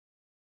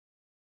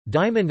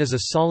Diamond is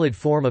a solid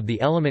form of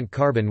the element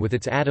carbon with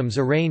its atoms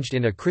arranged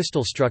in a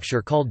crystal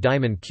structure called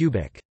diamond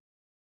cubic.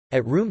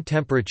 At room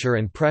temperature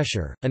and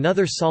pressure,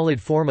 another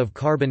solid form of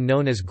carbon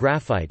known as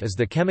graphite is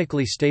the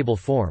chemically stable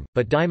form,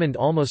 but diamond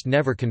almost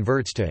never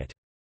converts to it.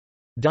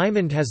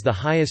 Diamond has the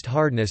highest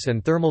hardness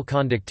and thermal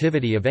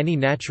conductivity of any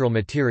natural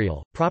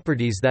material,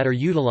 properties that are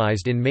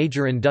utilized in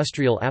major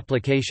industrial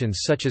applications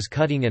such as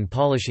cutting and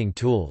polishing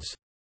tools.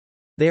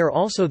 They are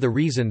also the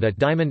reason that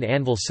diamond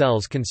anvil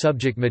cells can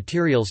subject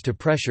materials to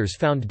pressures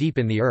found deep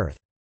in the earth.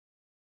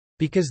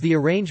 Because the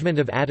arrangement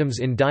of atoms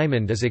in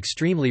diamond is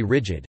extremely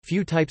rigid,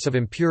 few types of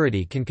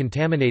impurity can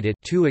contaminate it,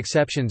 two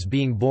exceptions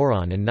being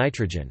boron and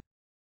nitrogen.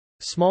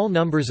 Small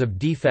numbers of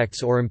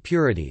defects or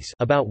impurities,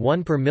 about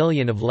 1 per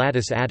million of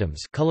lattice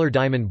atoms, color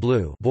diamond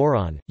blue,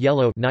 boron,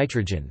 yellow,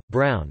 nitrogen,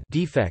 brown,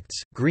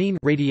 defects, green,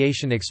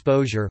 radiation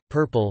exposure,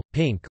 purple,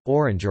 pink,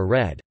 orange or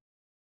red.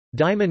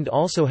 Diamond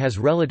also has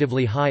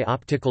relatively high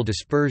optical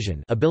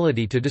dispersion,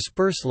 ability to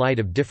disperse light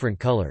of different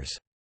colors.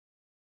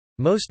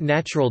 Most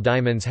natural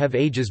diamonds have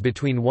ages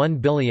between 1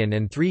 billion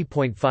and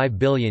 3.5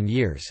 billion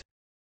years.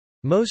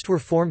 Most were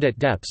formed at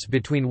depths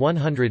between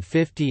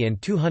 150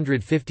 and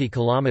 250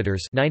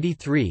 kilometers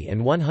 (93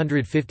 and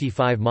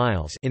 155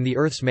 miles) in the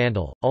Earth's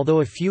mantle,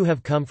 although a few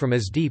have come from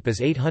as deep as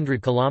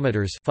 800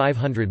 kilometers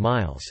 (500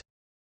 miles).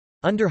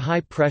 Under high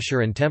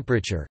pressure and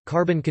temperature,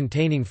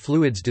 carbon-containing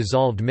fluids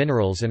dissolved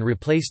minerals and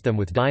replaced them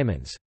with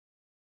diamonds.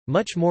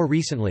 Much more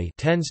recently,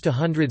 tens to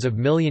hundreds of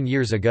million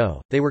years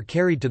ago, they were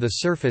carried to the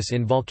surface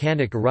in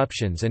volcanic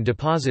eruptions and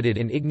deposited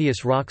in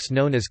igneous rocks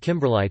known as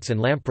kimberlites and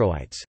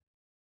lamproites.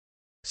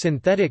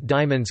 Synthetic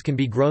diamonds can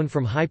be grown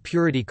from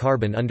high-purity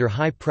carbon under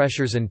high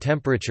pressures and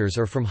temperatures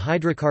or from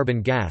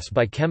hydrocarbon gas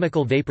by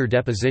chemical vapor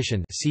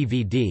deposition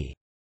 (CVD).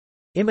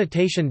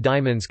 Imitation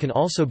diamonds can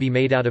also be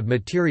made out of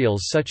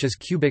materials such as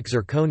cubic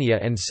zirconia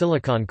and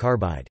silicon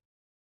carbide.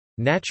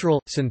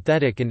 Natural,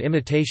 synthetic and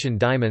imitation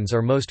diamonds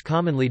are most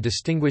commonly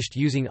distinguished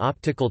using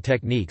optical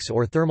techniques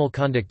or thermal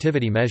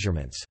conductivity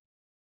measurements.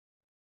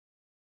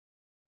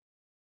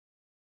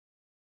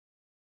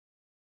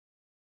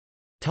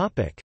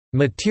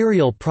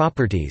 Material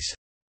properties.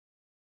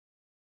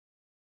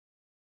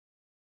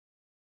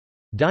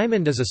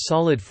 Diamond is a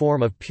solid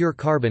form of pure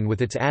carbon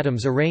with its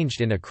atoms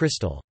arranged in a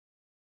crystal.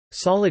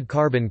 Solid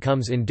carbon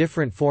comes in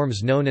different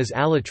forms known as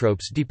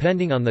allotropes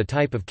depending on the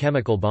type of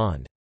chemical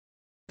bond.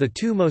 The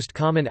two most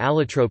common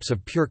allotropes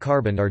of pure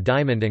carbon are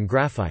diamond and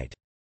graphite.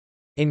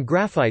 In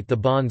graphite the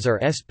bonds are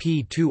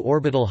sp2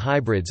 orbital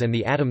hybrids and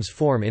the atoms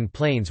form in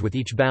planes with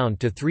each bound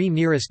to three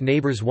nearest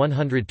neighbors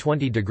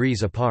 120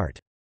 degrees apart.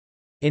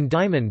 In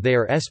diamond they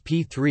are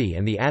sp3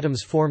 and the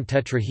atoms form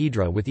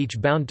tetrahedra with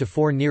each bound to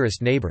four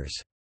nearest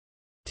neighbors.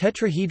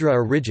 Tetrahedra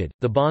are rigid,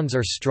 the bonds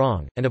are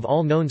strong, and of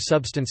all known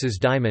substances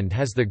diamond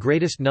has the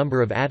greatest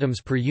number of atoms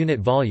per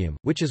unit volume,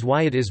 which is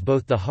why it is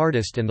both the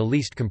hardest and the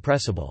least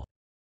compressible.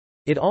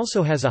 It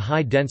also has a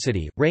high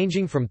density,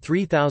 ranging from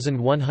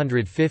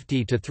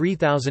 3,150 to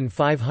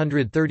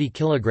 3,530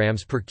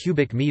 kg per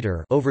cubic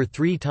meter, over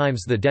 3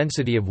 times the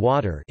density of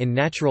water in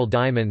natural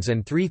diamonds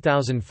and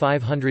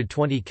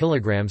 3,520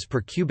 kg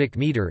per cubic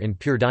meter in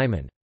pure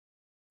diamond.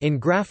 In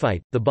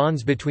graphite, the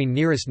bonds between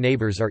nearest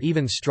neighbors are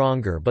even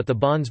stronger but the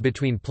bonds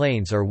between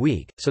planes are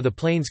weak, so the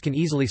planes can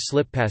easily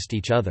slip past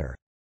each other.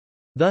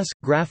 Thus,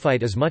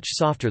 graphite is much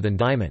softer than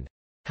diamond.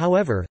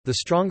 However, the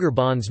stronger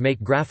bonds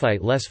make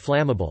graphite less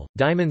flammable.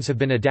 Diamonds have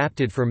been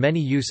adapted for many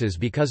uses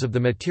because of the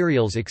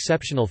material's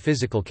exceptional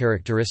physical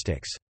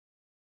characteristics.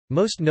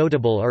 Most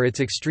notable are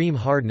its extreme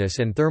hardness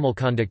and thermal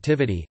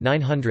conductivity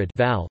 900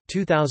 Val,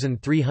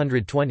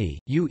 2320,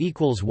 U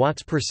equals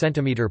watts per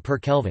centimeter per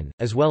Kelvin,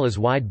 as well as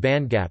wide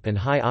bandgap and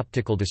high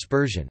optical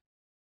dispersion.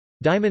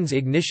 Diamond's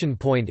ignition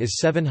point is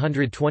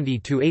 720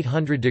 to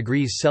 800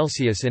 degrees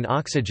Celsius in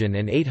oxygen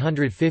and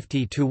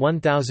 850 to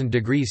 1000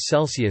 degrees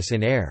Celsius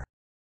in air.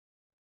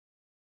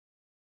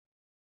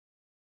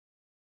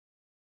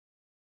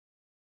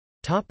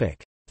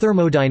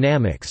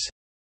 Thermodynamics.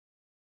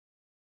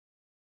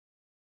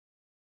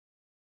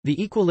 The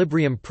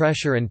equilibrium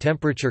pressure and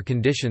temperature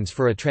conditions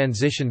for a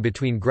transition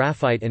between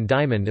graphite and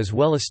diamond is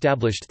well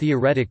established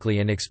theoretically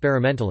and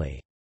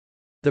experimentally.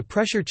 The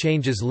pressure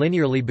changes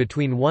linearly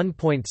between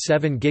 1.7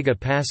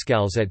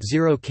 gigapascals at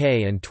 0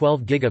 K and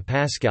 12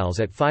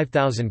 gigapascals at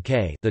 5000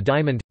 K, the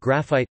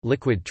diamond-graphite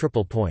liquid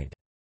triple point.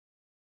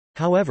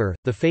 However,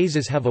 the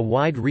phases have a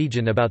wide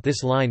region about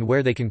this line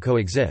where they can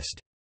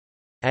coexist.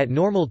 At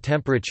normal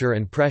temperature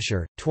and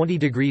pressure, 20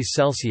 degrees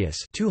Celsius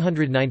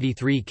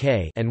 (293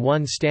 K) and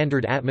 1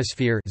 standard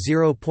atmosphere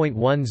 (0.10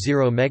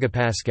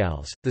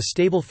 megapascals), the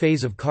stable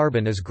phase of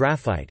carbon is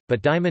graphite,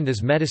 but diamond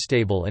is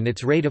metastable and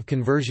its rate of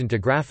conversion to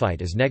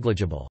graphite is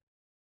negligible.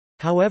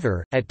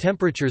 However, at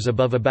temperatures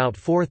above about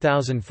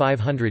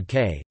 4500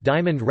 K,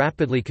 diamond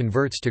rapidly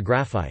converts to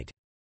graphite.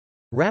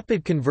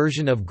 Rapid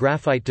conversion of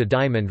graphite to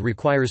diamond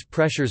requires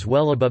pressures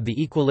well above the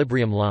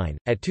equilibrium line.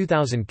 At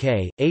 2000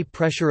 K, a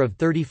pressure of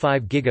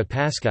 35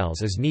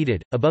 gigapascals is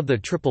needed. Above the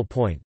triple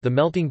point, the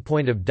melting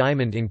point of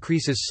diamond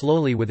increases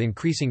slowly with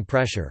increasing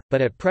pressure,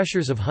 but at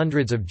pressures of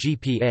hundreds of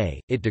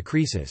GPa, it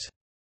decreases.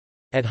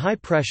 At high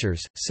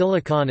pressures,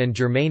 silicon and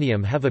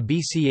germanium have a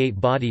BC8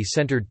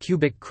 body-centered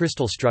cubic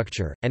crystal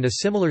structure, and a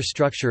similar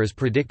structure is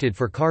predicted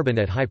for carbon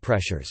at high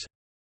pressures.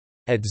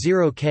 At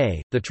 0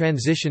 K, the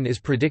transition is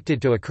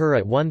predicted to occur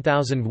at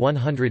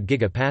 1100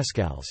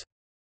 gigapascals.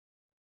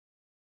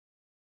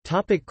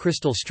 Topic: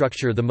 crystal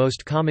structure. The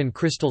most common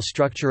crystal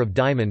structure of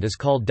diamond is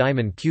called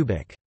diamond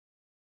cubic.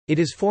 It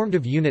is formed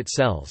of unit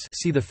cells,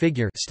 see the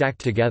figure,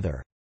 stacked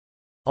together.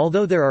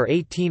 Although there are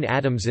 18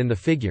 atoms in the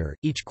figure,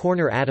 each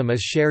corner atom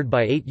is shared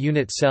by 8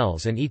 unit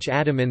cells and each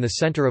atom in the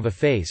center of a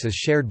face is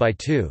shared by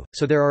 2,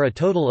 so there are a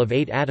total of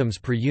 8 atoms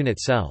per unit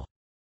cell.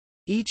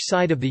 Each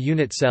side of the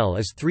unit cell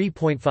is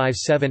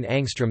 3.57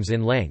 angstroms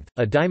in length.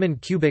 A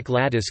diamond cubic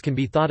lattice can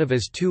be thought of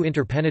as two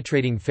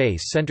interpenetrating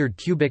face-centered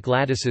cubic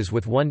lattices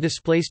with one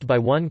displaced by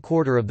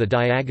 1/4 of the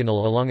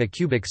diagonal along a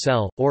cubic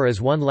cell, or as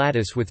one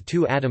lattice with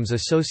two atoms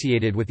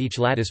associated with each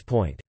lattice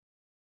point.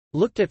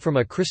 Looked at from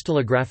a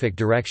crystallographic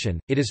direction,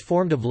 it is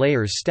formed of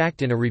layers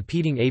stacked in a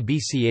repeating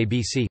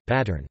ABC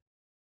pattern.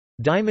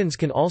 Diamonds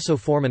can also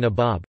form an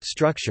abab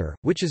structure,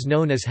 which is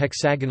known as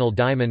hexagonal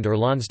diamond or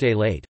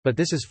Lonsdale-Late, but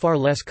this is far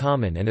less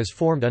common and is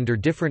formed under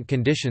different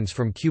conditions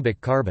from cubic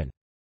carbon.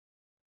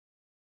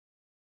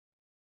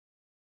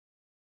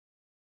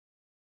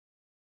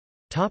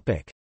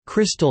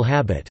 Crystal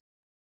habit.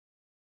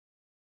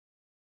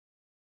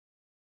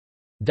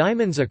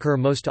 Diamonds occur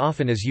most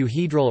often as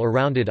euhedral or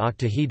rounded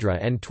octahedra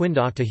and twinned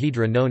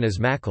octahedra known as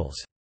macles.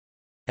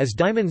 As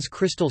diamond's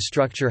crystal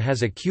structure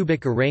has a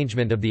cubic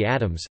arrangement of the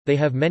atoms, they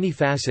have many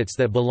facets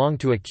that belong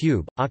to a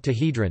cube: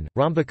 octahedron,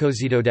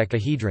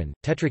 rhombicosidodecahedron,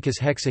 tetrachus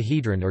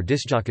hexahedron or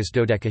disjochus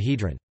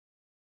dodecahedron.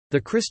 The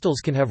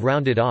crystals can have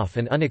rounded off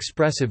and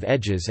unexpressive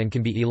edges and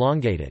can be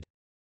elongated.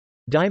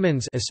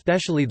 Diamonds,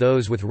 especially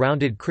those with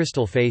rounded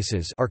crystal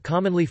faces, are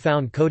commonly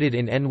found coated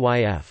in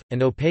NYF,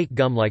 an opaque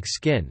gum-like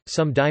skin.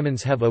 Some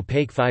diamonds have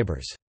opaque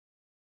fibers.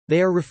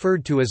 They are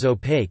referred to as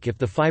opaque if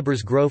the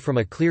fibers grow from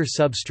a clear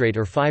substrate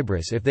or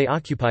fibrous if they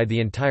occupy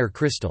the entire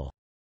crystal.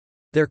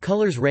 Their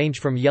colors range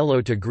from yellow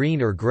to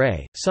green or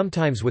gray,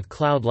 sometimes with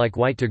cloud-like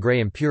white to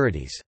gray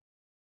impurities.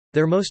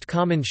 Their most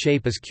common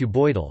shape is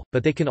cuboidal,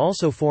 but they can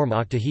also form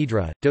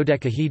octahedra,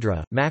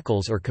 dodecahedra,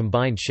 macles or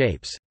combined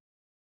shapes.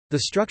 The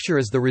structure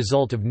is the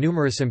result of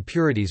numerous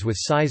impurities with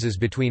sizes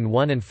between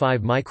 1 and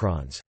 5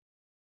 microns.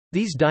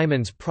 These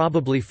diamonds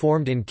probably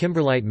formed in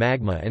kimberlite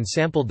magma and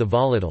sampled the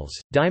volatiles.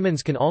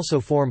 Diamonds can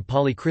also form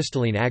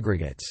polycrystalline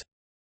aggregates.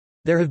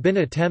 There have been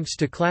attempts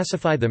to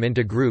classify them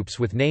into groups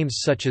with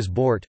names such as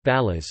bort,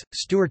 balas,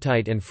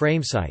 stuartite and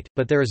framesite,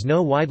 but there is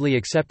no widely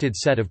accepted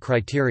set of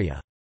criteria.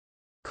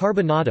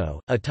 Carbonado,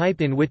 a type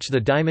in which the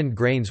diamond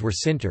grains were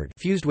sintered,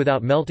 fused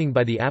without melting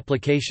by the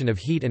application of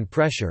heat and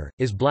pressure,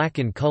 is black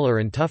in color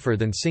and tougher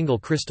than single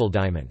crystal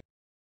diamond.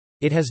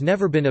 It has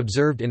never been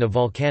observed in a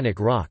volcanic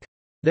rock.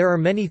 There are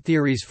many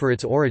theories for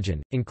its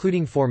origin,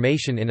 including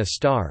formation in a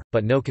star,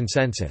 but no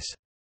consensus.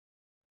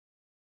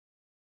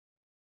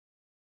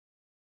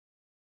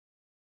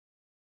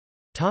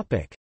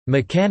 Topic: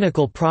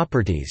 Mechanical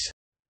properties.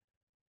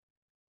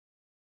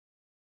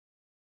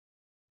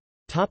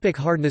 Topic: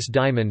 hardness.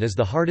 Diamond is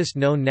the hardest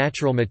known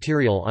natural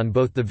material on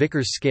both the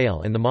Vickers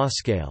scale and the Mohs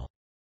scale.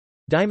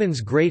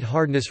 Diamond's great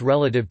hardness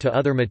relative to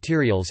other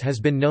materials has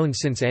been known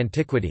since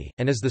antiquity,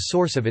 and is the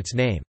source of its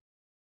name.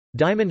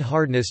 Diamond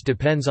hardness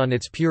depends on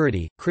its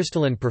purity,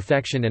 crystalline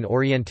perfection and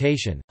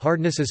orientation.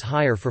 Hardness is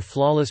higher for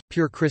flawless,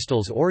 pure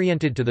crystals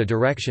oriented to the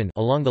direction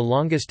along the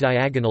longest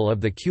diagonal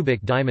of the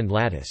cubic diamond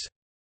lattice.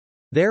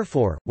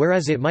 Therefore,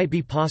 whereas it might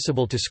be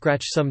possible to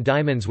scratch some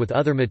diamonds with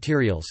other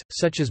materials,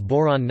 such as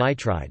boron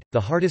nitride,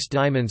 the hardest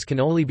diamonds can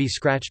only be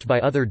scratched by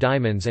other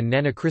diamonds and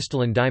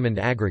nanocrystalline diamond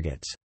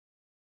aggregates.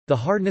 The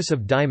hardness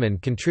of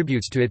diamond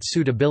contributes to its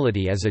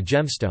suitability as a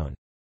gemstone.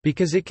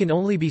 Because it can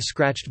only be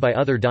scratched by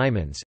other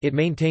diamonds, it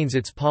maintains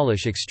its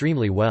polish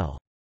extremely well.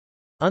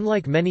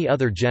 Unlike many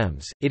other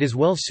gems, it is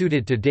well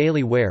suited to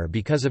daily wear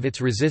because of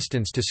its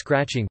resistance to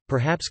scratching,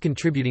 perhaps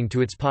contributing to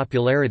its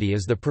popularity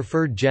as the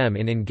preferred gem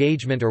in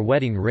engagement or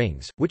wedding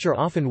rings, which are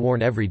often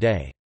worn every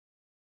day.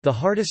 The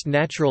hardest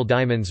natural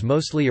diamonds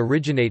mostly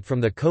originate from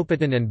the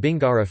Copeton and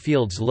Bingara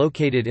fields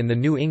located in the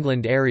New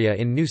England area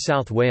in New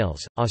South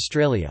Wales,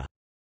 Australia.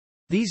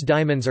 These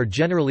diamonds are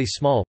generally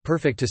small,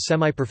 perfect to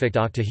semiperfect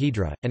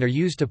octahedra, and are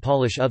used to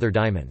polish other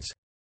diamonds.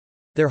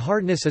 Their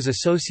hardness is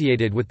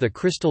associated with the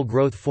crystal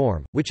growth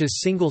form, which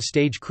is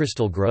single-stage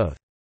crystal growth.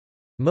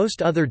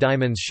 Most other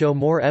diamonds show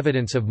more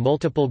evidence of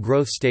multiple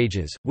growth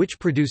stages, which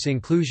produce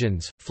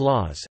inclusions,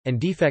 flaws, and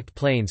defect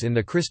planes in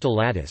the crystal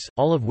lattice,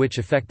 all of which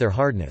affect their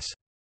hardness.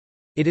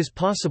 It is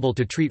possible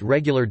to treat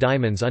regular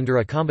diamonds under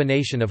a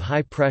combination of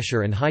high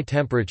pressure and high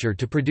temperature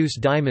to produce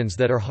diamonds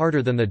that are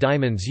harder than the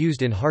diamonds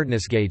used in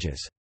hardness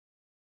gauges.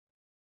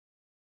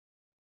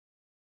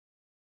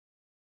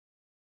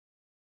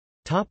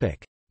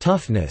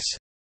 Toughness.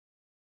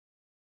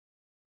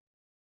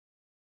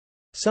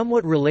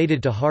 Somewhat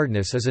related to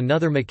hardness is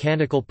another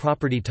mechanical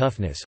property,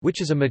 toughness,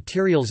 which is a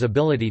material's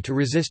ability to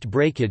resist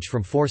breakage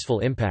from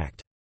forceful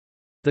impact.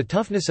 The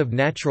toughness of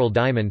natural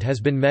diamond has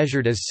been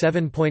measured as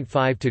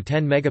 7.5 to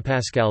 10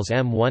 megapascals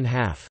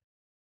m².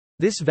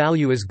 This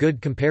value is good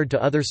compared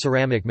to other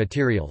ceramic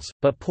materials,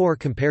 but poor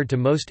compared to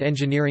most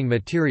engineering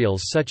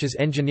materials such as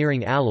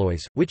engineering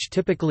alloys, which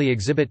typically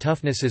exhibit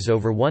toughnesses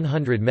over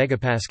 100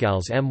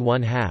 megapascals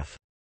m².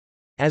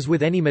 As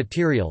with any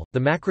material,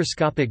 the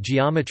macroscopic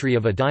geometry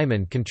of a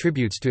diamond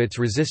contributes to its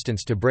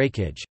resistance to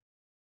breakage.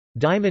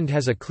 Diamond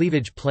has a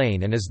cleavage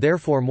plane and is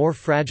therefore more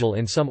fragile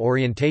in some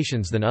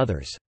orientations than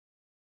others.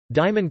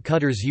 Diamond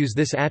cutters use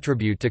this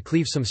attribute to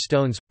cleave some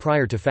stones,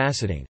 prior to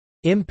faceting.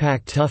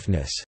 Impact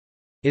toughness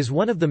is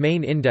one of the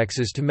main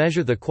indexes to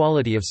measure the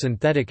quality of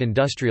synthetic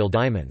industrial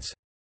diamonds.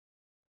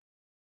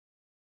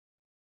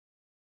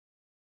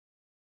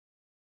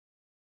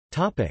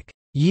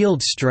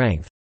 Yield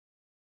strength.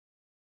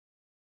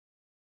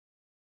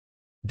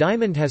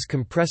 Diamond has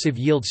compressive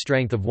yield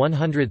strength of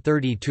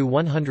 130 to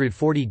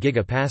 140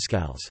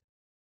 gigapascals.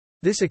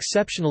 This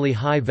exceptionally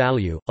high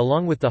value,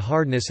 along with the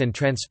hardness and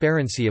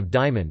transparency of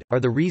diamond,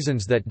 are the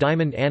reasons that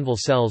diamond anvil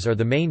cells are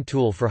the main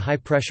tool for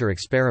high-pressure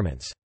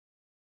experiments.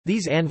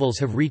 These anvils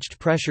have reached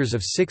pressures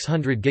of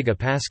 600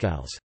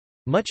 gigapascals.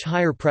 Much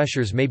higher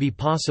pressures may be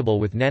possible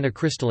with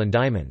nanocrystalline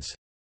diamonds.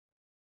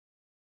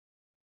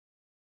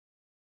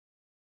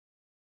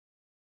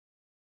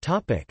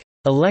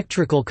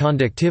 Electrical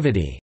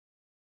conductivity.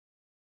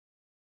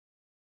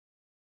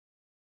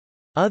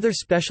 Other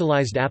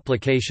specialized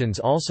applications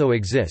also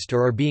exist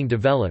or are being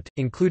developed,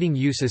 including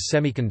use as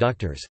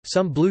semiconductors.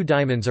 Some blue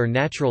diamonds are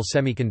natural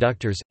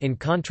semiconductors, in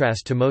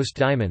contrast to most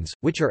diamonds,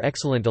 which are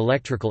excellent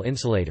electrical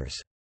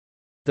insulators.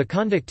 The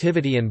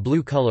conductivity and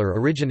blue color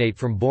originate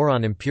from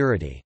boron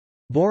impurity.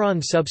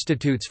 Boron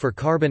substitutes for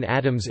carbon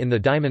atoms in the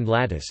diamond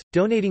lattice,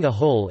 donating a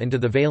hole into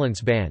the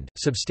valence band.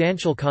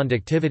 Substantial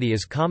conductivity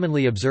is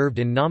commonly observed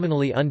in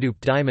nominally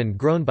undoped diamond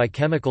grown by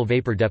chemical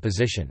vapor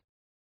deposition.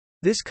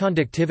 This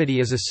conductivity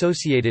is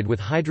associated with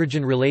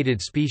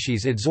hydrogen-related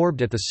species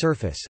adsorbed at the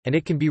surface, and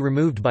it can be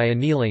removed by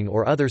annealing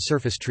or other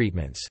surface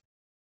treatments.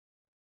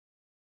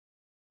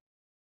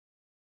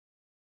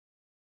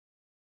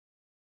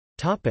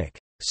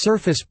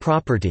 Surface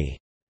property.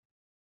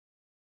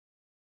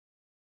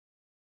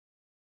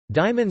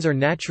 Diamonds are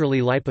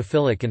naturally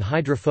lipophilic and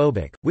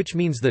hydrophobic, which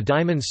means the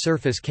diamond's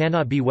surface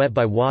cannot be wet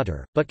by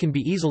water, but can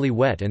be easily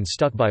wet and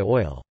stuck by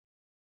oil.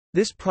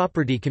 This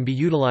property can be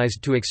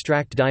utilized to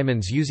extract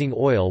diamonds using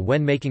oil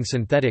when making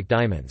synthetic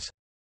diamonds.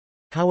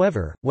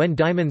 However, when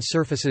diamond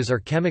surfaces are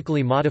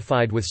chemically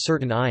modified with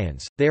certain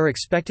ions, they are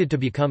expected to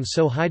become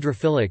so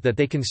hydrophilic that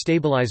they can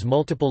stabilize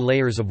multiple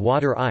layers of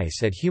water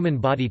ice at human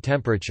body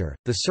temperature.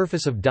 The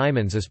surface of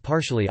diamonds is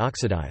partially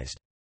oxidized.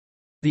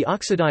 The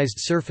oxidized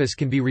surface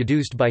can be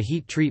reduced by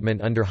heat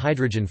treatment under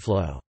hydrogen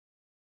flow.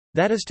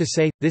 That is to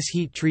say, this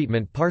heat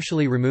treatment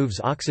partially removes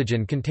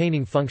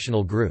oxygen-containing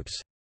functional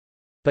groups.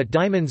 But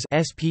diamonds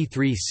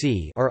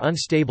sp3c are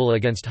unstable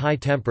against high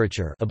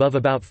temperature above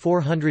about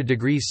 400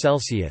 degrees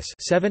Celsius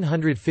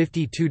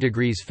 (752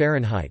 degrees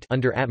Fahrenheit)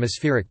 under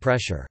atmospheric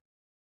pressure.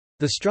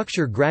 The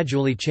structure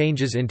gradually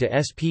changes into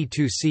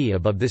sp2c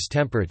above this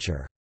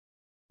temperature.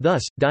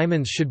 Thus,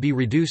 diamonds should be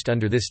reduced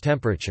under this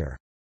temperature.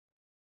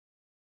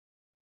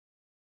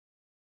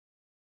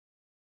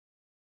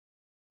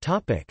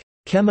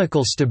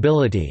 Chemical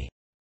stability.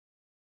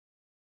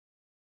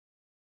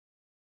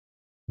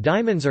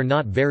 Diamonds are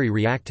not very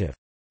reactive.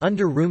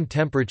 Under room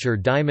temperature,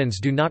 diamonds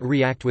do not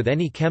react with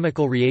any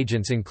chemical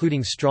reagents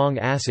including strong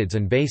acids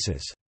and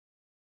bases.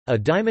 A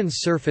diamond's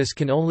surface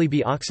can only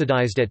be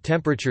oxidized at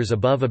temperatures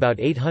above about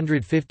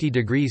 850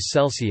 degrees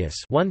Celsius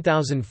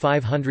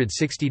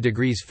 (1560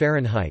 degrees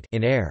Fahrenheit)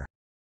 in air.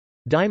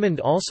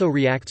 Diamond also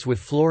reacts with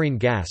fluorine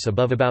gas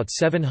above about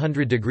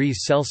 700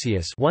 degrees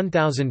Celsius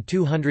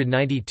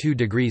 (1292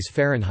 degrees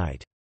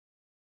Fahrenheit).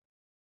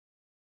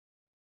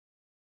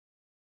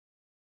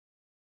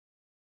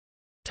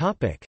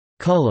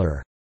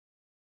 Color.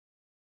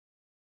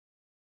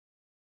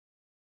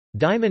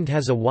 Diamond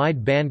has a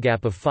wide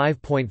bandgap of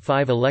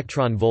 5.5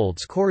 electron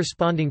volts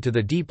corresponding to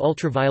the deep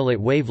ultraviolet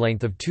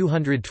wavelength of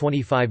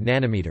 225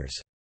 nanometers.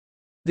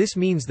 This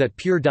means that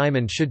pure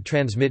diamond should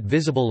transmit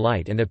visible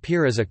light and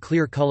appear as a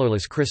clear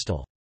colorless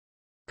crystal.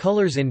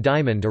 Colors in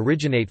diamond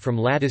originate from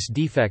lattice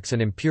defects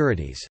and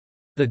impurities.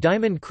 The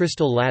diamond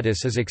crystal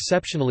lattice is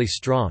exceptionally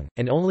strong,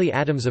 and only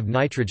atoms of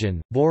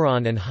nitrogen,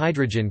 boron and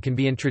hydrogen can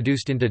be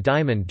introduced into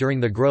diamond during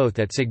the growth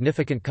at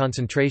significant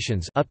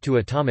concentrations up to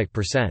atomic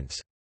percents.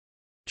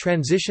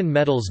 Transition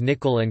metals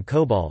nickel and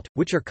cobalt,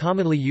 which are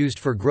commonly used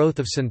for growth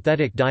of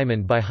synthetic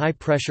diamond by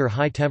high-pressure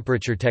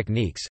high-temperature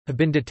techniques, have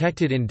been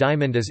detected in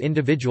diamond as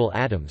individual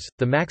atoms.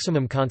 The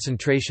maximum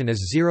concentration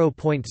is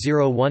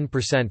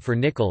 0.01% for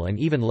nickel and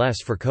even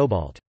less for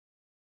cobalt.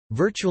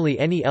 Virtually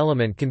any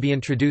element can be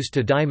introduced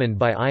to diamond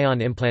by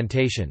ion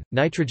implantation.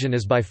 Nitrogen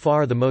is by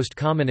far the most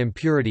common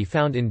impurity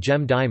found in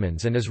gem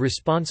diamonds and is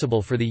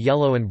responsible for the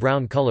yellow and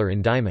brown color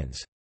in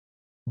diamonds.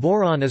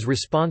 Boron is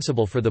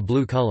responsible for the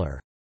blue color.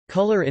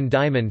 Color in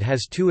diamond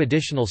has two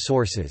additional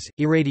sources: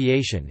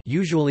 irradiation,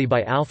 usually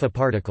by alpha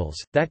particles,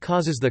 that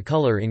causes the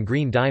color in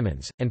green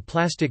diamonds, and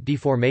plastic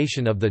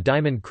deformation of the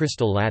diamond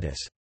crystal lattice.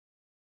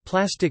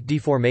 Plastic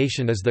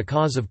deformation is the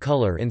cause of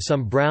color in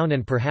some brown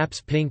and perhaps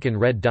pink and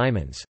red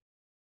diamonds.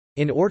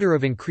 In order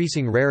of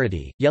increasing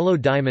rarity, yellow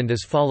diamond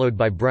is followed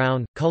by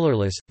brown,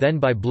 colorless, then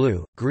by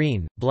blue,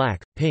 green,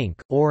 black, pink,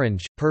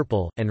 orange,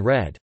 purple, and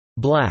red.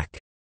 Black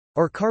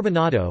or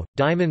carbonado,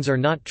 diamonds are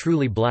not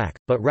truly black,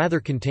 but rather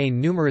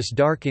contain numerous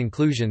dark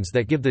inclusions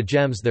that give the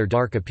gems their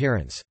dark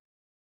appearance.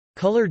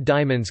 Colored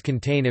diamonds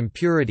contain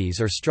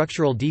impurities or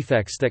structural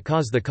defects that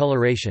cause the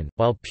coloration,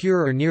 while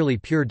pure or nearly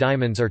pure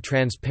diamonds are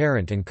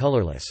transparent and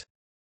colorless.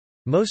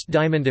 Most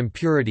diamond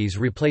impurities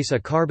replace a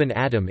carbon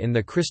atom in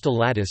the crystal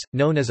lattice,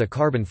 known as a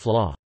carbon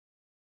flaw.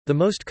 The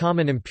most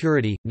common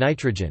impurity,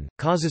 nitrogen,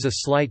 causes a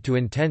slight to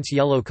intense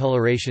yellow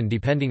coloration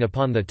depending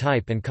upon the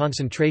type and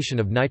concentration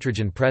of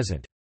nitrogen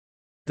present.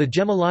 The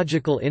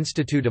Gemological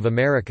Institute of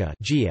America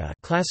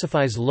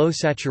classifies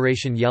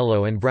low-saturation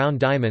yellow and brown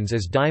diamonds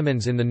as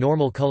diamonds in the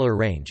normal color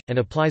range, and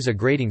applies a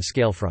grading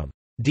scale from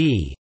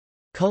D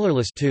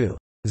colorless to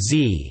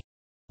Z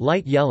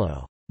light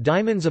yellow.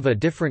 Diamonds of a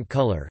different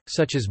color,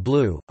 such as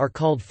blue, are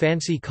called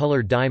fancy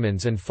colored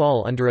diamonds and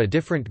fall under a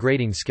different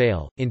grading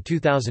scale. In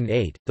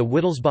 2008, the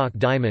Wittelsbach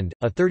diamond,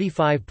 a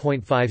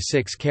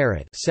 35.56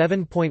 carat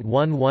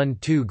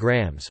 (7.112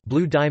 grams)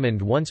 blue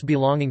diamond once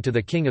belonging to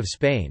the King of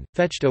Spain,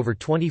 fetched over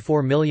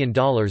 $24 million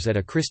at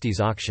a Christie's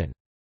auction.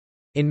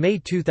 In May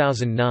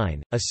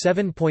 2009, a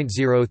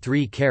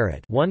 7.03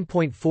 carat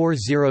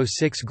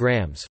 (1.406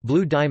 grams)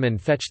 blue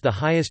diamond fetched the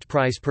highest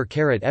price per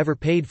carat ever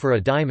paid for a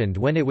diamond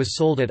when it was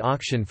sold at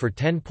auction for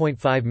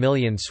 10.5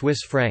 million Swiss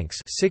francs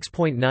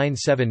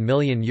 (6.97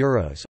 million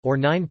euros, or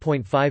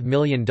 $9.5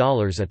 million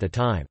at the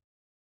time.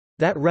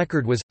 That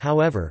record was,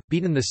 however,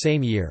 beaten the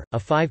same year. A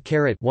 5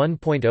 carat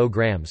 (1.0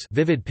 grams)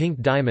 vivid pink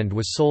diamond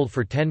was sold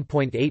for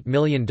 $10.8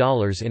 million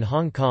in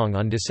Hong Kong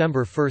on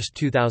December 1,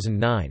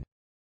 2009.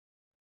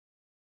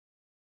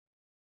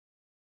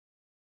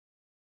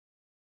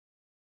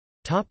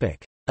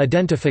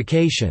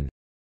 Identification.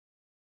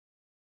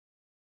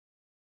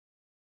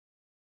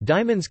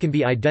 Diamonds can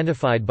be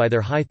identified by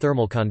their high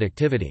thermal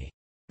conductivity.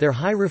 Their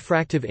high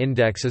refractive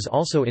index is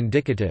also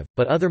indicative,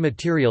 but other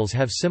materials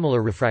have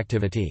similar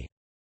refractivity.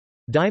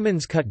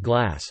 Diamonds cut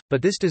glass,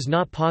 but this does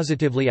not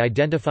positively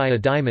identify a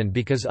diamond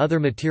because other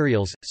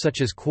materials,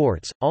 such as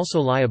quartz, also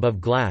lie above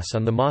glass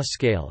on the Mohs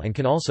scale and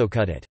can also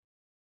cut it.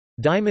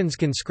 Diamonds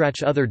can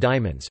scratch other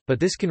diamonds, but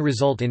this can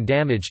result in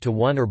damage to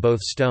one or both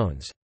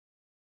stones.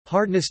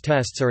 Hardness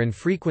tests are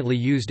infrequently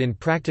used in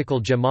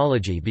practical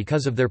gemology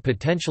because of their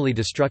potentially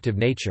destructive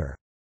nature.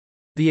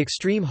 The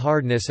extreme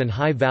hardness and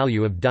high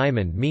value of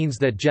diamond means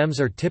that gems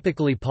are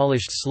typically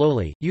polished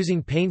slowly,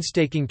 using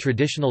painstaking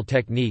traditional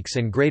techniques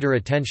and greater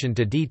attention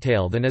to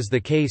detail than is the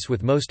case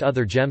with most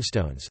other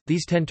gemstones.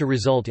 These tend to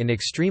result in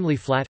extremely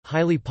flat,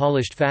 highly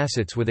polished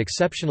facets with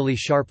exceptionally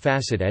sharp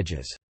facet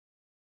edges.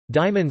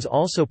 Diamonds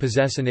also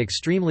possess an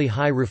extremely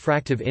high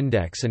refractive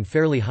index and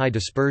fairly high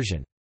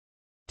dispersion.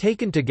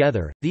 Taken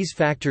together, these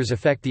factors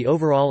affect the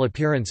overall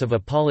appearance of a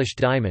polished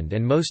diamond,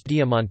 and most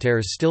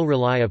diamantaires still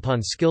rely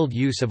upon skilled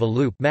use of a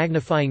loupe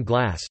magnifying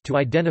glass to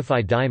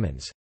identify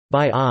diamonds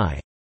by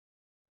eye.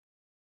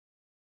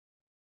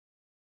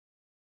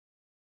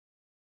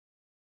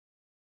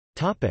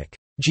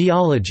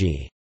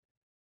 Geology.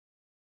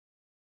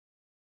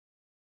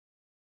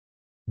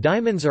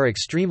 Diamonds are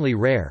extremely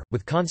rare,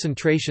 with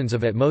concentrations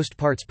of at most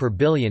parts per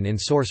billion in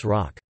source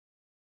rock.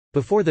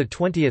 Before the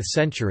 20th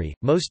century,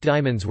 most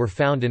diamonds were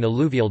found in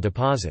alluvial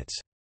deposits.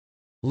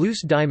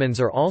 Loose diamonds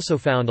are also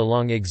found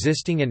along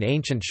existing and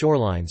ancient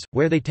shorelines,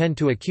 where they tend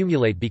to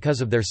accumulate because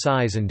of their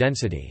size and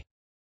density.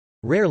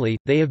 Rarely,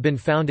 they have been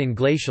found in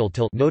glacial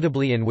till,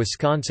 notably in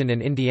Wisconsin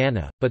and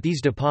Indiana, but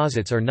these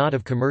deposits are not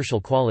of commercial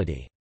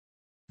quality.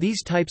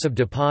 These types of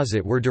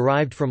deposit were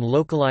derived from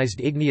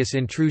localized igneous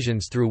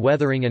intrusions through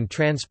weathering and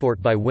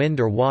transport by wind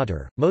or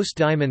water. Most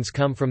diamonds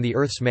come from the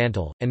Earth's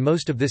mantle, and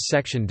most of this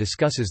section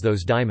discusses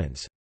those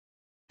diamonds.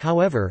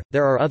 However,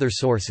 there are other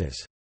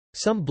sources.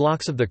 Some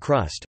blocks of the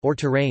crust, or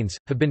terranes,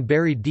 have been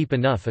buried deep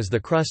enough as the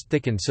crust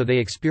thickened so they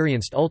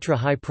experienced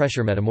ultra-high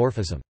pressure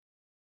metamorphism.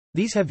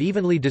 These have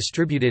evenly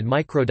distributed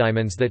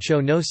microdiamonds that show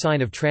no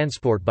sign of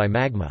transport by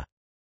magma.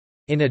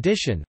 In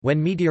addition,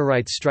 when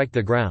meteorites strike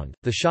the ground,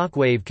 the shock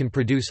wave can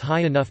produce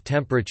high enough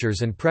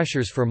temperatures and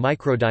pressures for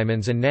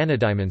microdiamonds and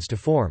nanodiamonds to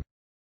form.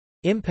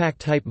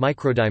 Impact-type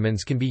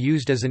microdiamonds can be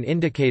used as an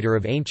indicator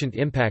of ancient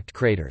impact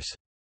craters.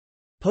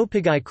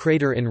 Popigai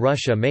crater in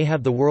Russia may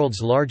have the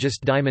world's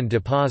largest diamond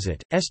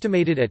deposit,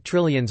 estimated at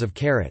trillions of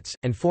carats,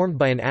 and formed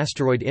by an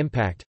asteroid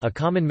impact. A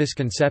common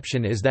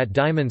misconception is that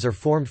diamonds are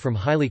formed from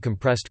highly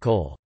compressed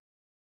coal.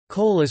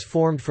 Coal is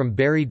formed from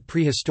buried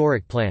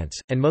prehistoric plants,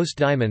 and most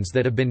diamonds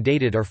that have been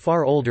dated are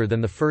far older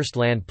than the first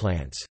land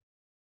plants.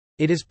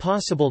 It is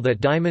possible that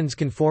diamonds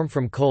can form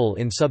from coal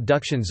in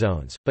subduction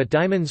zones, but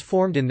diamonds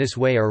formed in this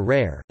way are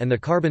rare, and the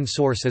carbon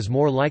source is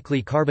more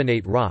likely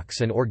carbonate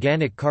rocks and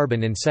organic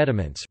carbon in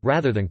sediments,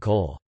 rather than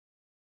coal.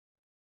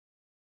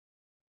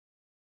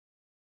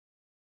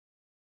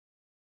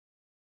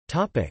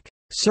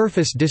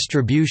 Surface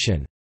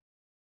distribution.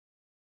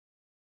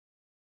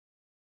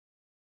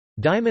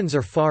 Diamonds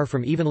are far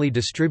from evenly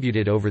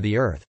distributed over the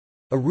Earth.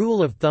 A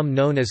rule of thumb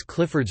known as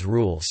Clifford's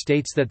rule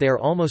states that they are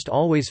almost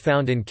always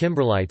found in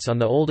kimberlites on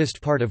the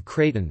oldest part of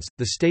cratons,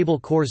 the stable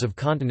cores of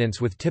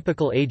continents with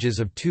typical ages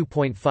of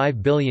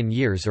 2.5 billion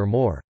years or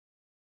more.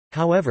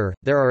 However,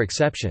 there are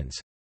exceptions.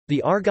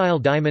 The Argyle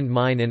Diamond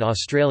Mine in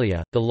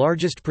Australia, the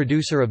largest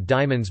producer of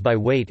diamonds by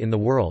weight in the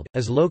world,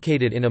 is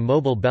located in a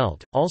mobile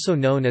belt, also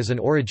known as an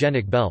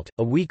orogenic belt,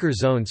 a weaker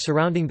zone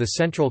surrounding the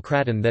central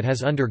craton that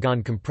has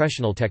undergone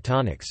compressional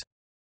tectonics.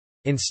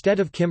 Instead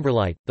of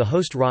kimberlite, the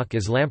host rock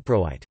is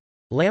lamproite.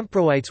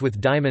 Lamproites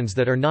with diamonds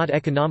that are not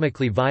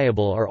economically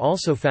viable are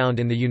also found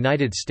in the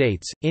United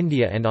States,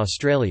 India and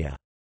Australia.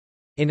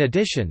 In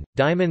addition,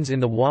 diamonds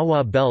in the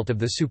Wawa belt of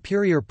the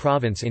Superior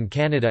Province in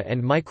Canada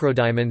and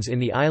microdiamonds in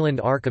the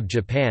island arc of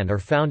Japan are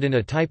found in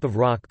a type of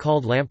rock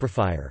called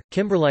lamprophire.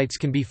 Kimberlites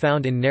can be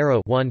found in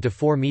narrow 1 to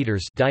 4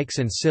 meters dikes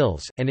and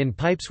sills, and in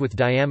pipes with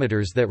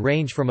diameters that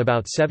range from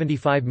about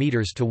 75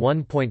 meters to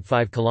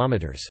 1.5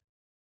 kilometers.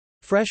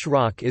 Fresh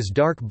rock is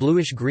dark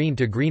bluish-green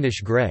to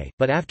greenish-gray,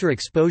 but after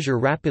exposure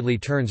rapidly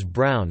turns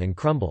brown and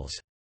crumbles.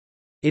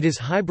 It is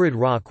hybrid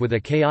rock with a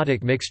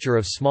chaotic mixture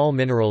of small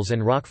minerals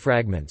and rock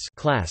fragments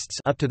clasts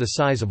up to the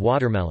size of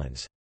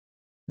watermelons.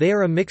 They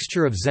are a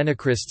mixture of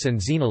xenocrysts and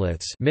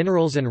xenoliths,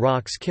 minerals and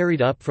rocks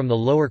carried up from the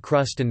lower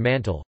crust and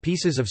mantle,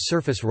 pieces of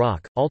surface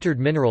rock, altered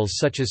minerals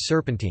such as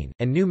serpentine,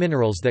 and new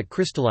minerals that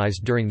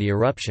crystallized during the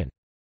eruption.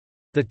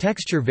 The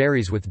texture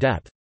varies with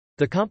depth.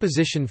 The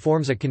composition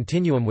forms a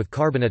continuum with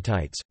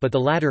carbonatites, but the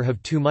latter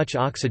have too much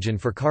oxygen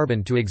for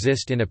carbon to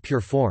exist in a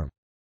pure form.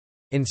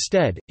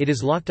 Instead, it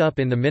is locked up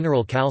in the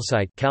mineral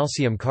calcite,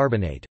 calcium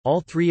carbonate.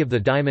 All three of the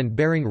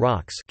diamond-bearing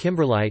rocks,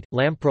 kimberlite,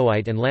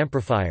 lamproite and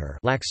lamprophire,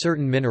 lack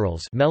certain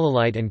minerals,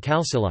 melilite and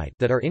calcilite,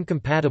 that are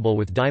incompatible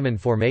with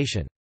diamond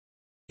formation.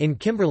 In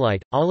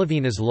kimberlite,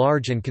 olivine is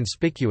large and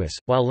conspicuous,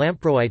 while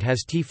lamproite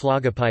has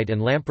T-phlogopite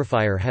and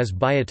lamprophire has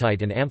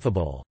biotite and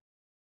amphibole.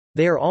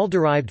 They are all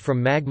derived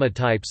from magma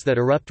types that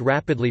erupt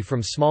rapidly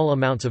from small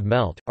amounts of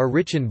melt, are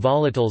rich in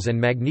volatiles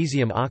and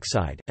magnesium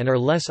oxide, and are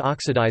less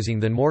oxidizing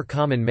than more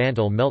common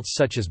mantle melts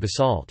such as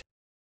basalt.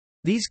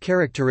 These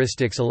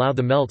characteristics allow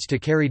the melts to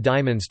carry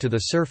diamonds to the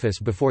surface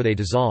before they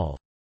dissolve.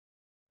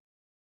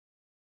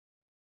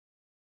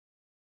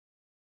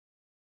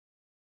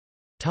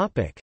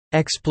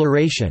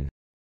 Exploration.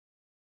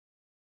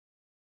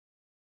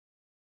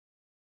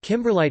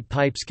 Kimberlite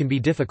pipes can be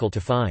difficult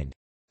to find.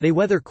 They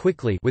weather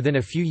quickly within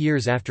a few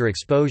years after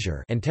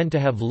exposure and tend to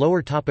have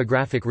lower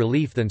topographic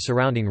relief than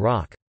surrounding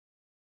rock.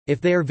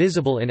 If they are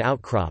visible in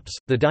outcrops,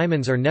 the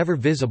diamonds are never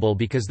visible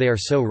because they are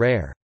so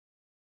rare.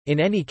 In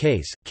any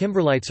case,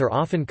 kimberlites are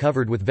often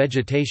covered with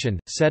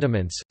vegetation,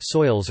 sediments,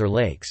 soils or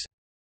lakes.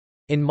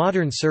 In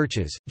modern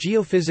searches,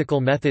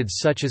 geophysical methods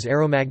such as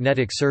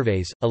aeromagnetic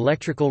surveys,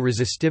 electrical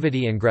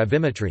resistivity and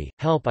gravimetry,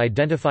 help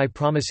identify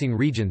promising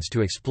regions to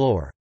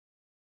explore.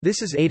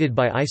 This is aided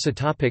by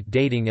isotopic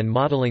dating and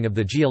modeling of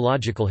the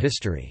geological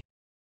history.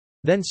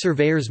 Then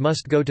surveyors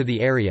must go to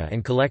the area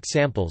and collect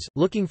samples,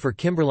 looking for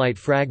kimberlite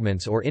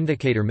fragments or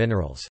indicator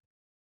minerals.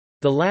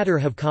 The latter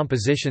have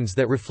compositions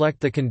that reflect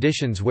the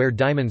conditions where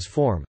diamonds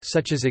form,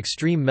 such as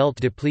extreme melt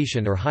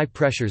depletion or high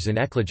pressures in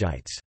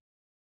eclogites.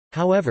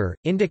 However,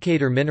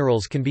 indicator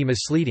minerals can be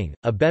misleading.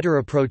 A better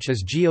approach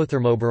is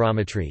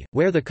geothermobarometry,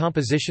 where the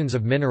compositions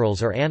of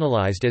minerals are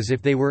analyzed as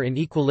if they were in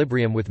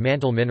equilibrium with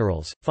mantle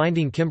minerals.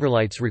 Finding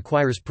kimberlites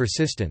requires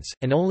persistence,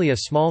 and only a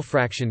small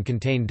fraction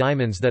contain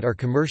diamonds that are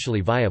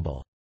commercially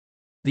viable.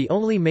 The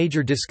only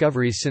major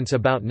discoveries since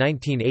about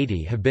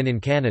 1980 have been in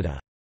Canada.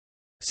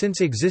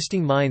 Since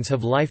existing mines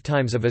have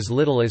lifetimes of as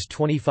little as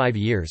 25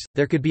 years,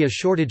 there could be a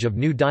shortage of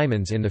new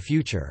diamonds in the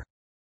future.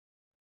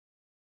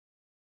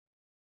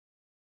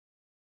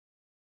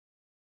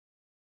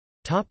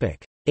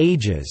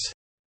 Ages.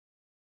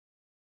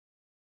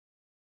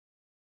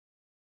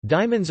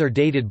 Diamonds are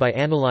dated by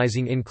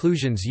analyzing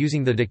inclusions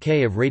using the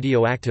decay of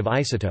radioactive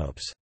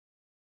isotopes.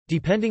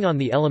 Depending on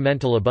the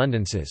elemental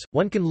abundances,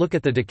 one can look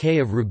at the decay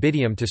of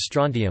rubidium to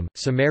strontium,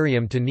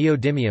 samarium to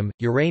neodymium,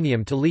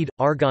 uranium to lead,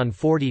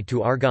 argon-40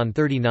 to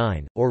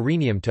argon-39, or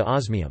rhenium to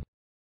osmium.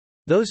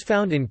 Those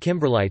found in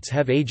kimberlites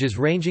have ages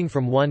ranging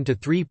from 1 to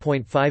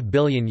 3.5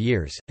 billion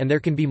years, and there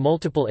can be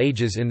multiple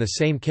ages in the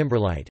same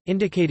kimberlite,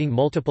 indicating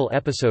multiple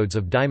episodes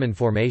of diamond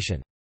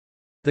formation.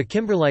 The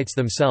kimberlites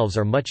themselves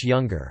are much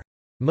younger.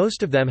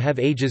 Most of them have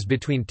ages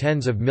between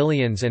tens of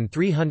millions and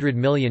 300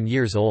 million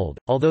years old,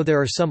 although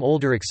there are some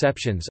older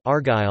exceptions: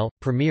 Argyle,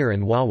 Premier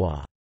and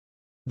Wawa.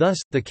 Thus,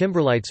 the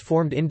kimberlites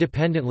formed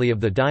independently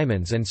of the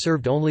diamonds and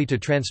served only to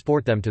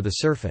transport them to the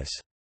surface.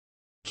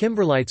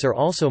 Kimberlites are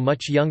also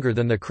much younger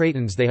than the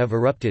cratons they have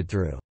erupted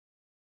through.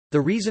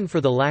 The reason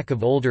for the lack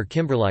of older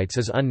kimberlites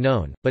is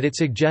unknown, but it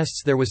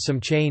suggests there was some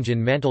change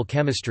in mantle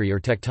chemistry or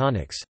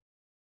tectonics.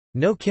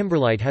 No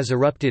kimberlite has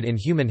erupted in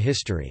human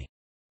history.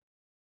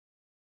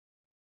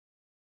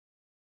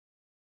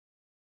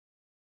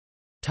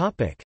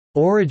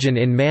 Origin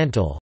in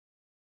mantle.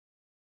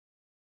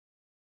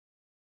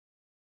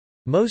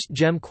 Most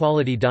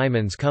gem-quality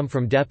diamonds come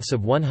from depths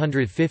of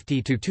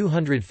 150 to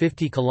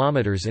 250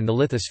 km in the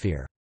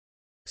lithosphere.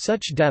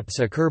 Such depths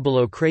occur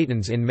below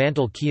cratons in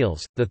mantle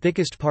keels, the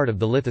thickest part of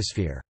the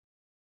lithosphere.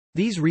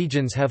 These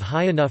regions have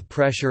high enough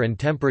pressure and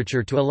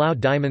temperature to allow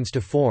diamonds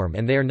to form,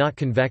 and they are not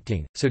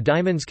convecting, so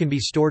diamonds can be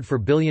stored for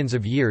billions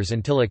of years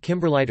until a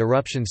kimberlite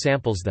eruption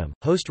samples them.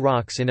 Host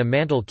rocks in a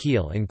mantle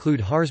keel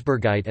include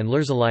Harzburgite and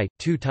Lherzolite,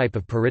 two types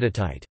of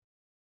peridotite.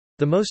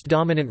 The most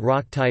dominant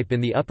rock type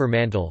in the upper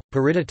mantle,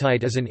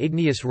 peridotite, is an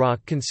igneous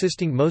rock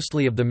consisting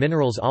mostly of the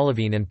minerals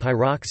olivine and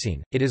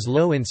pyroxene. It is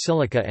low in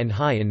silica and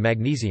high in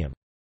magnesium.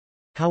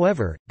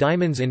 However,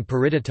 diamonds in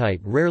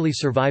peridotite rarely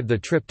survive the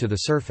trip to the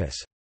surface.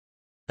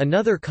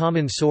 Another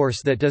common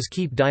source that does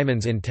keep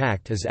diamonds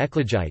intact is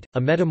eclogite, a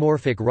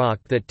metamorphic rock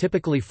that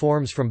typically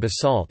forms from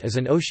basalt as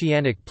an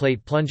oceanic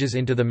plate plunges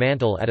into the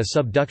mantle at a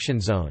subduction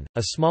zone.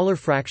 A smaller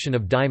fraction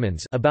of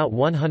diamonds, about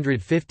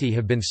 150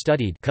 have been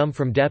studied, come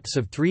from depths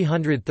of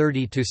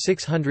 330 to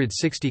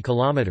 660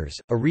 km,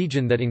 a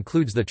region that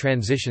includes the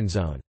transition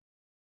zone.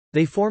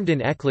 They formed in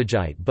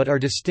eclogite but are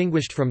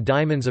distinguished from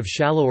diamonds of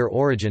shallower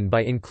origin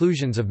by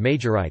inclusions of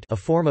majorite, a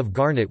form of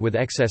garnet with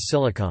excess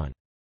silicon.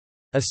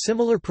 A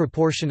similar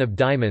proportion of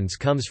diamonds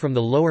comes from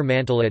the lower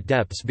mantle at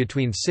depths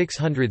between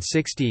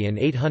 660 and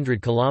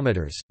 800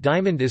 km.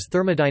 Diamond is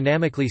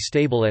thermodynamically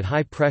stable at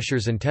high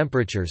pressures and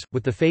temperatures,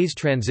 with the phase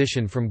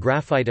transition from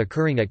graphite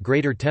occurring at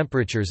greater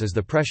temperatures as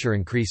the pressure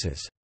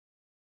increases.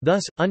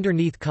 Thus,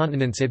 underneath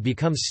continents it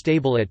becomes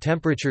stable at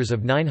temperatures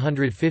of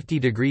 950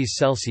 degrees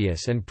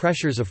Celsius and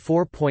pressures of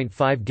 4.5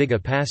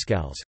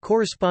 gigapascals,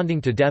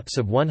 corresponding to depths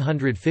of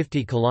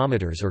 150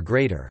 km or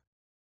greater.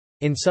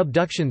 In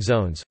subduction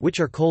zones,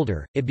 which are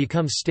colder, it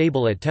becomes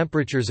stable at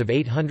temperatures of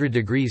 800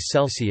 degrees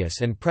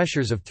Celsius and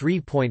pressures of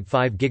 3.5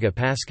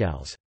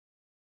 gigapascals.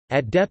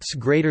 At depths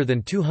greater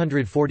than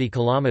 240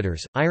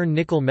 km,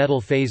 iron-nickel metal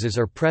phases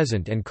are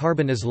present and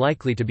carbon is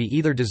likely to be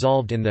either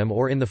dissolved in them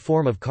or in the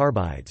form of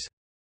carbides.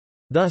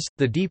 Thus,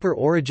 the deeper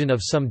origin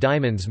of some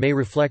diamonds may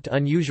reflect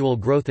unusual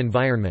growth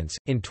environments.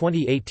 In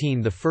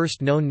 2018, the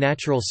first known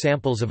natural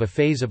samples of a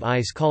phase of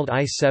ice called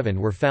Ice 7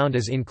 were found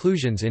as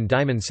inclusions in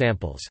diamond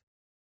samples.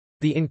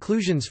 The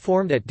inclusions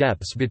formed at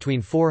depths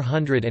between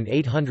 400 and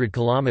 800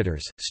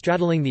 km,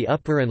 straddling the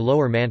upper and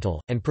lower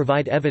mantle, and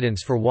provide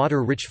evidence for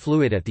water-rich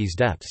fluid at these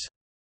depths.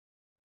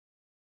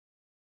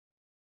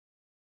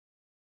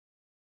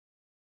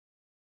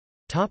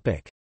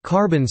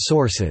 Carbon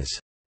sources.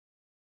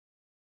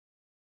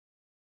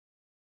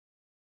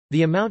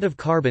 The amount of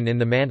carbon in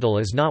the mantle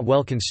is not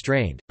well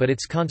constrained, but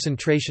its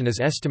concentration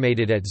is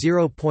estimated at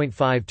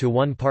 0.5 to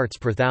 1 parts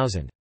per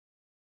thousand.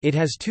 It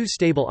has two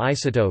stable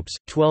isotopes,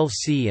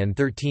 12C and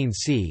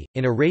 13C,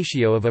 in a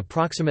ratio of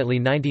approximately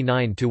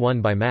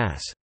 99:1 by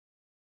mass.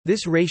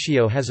 This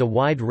ratio has a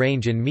wide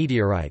range in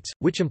meteorites,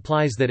 which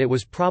implies that it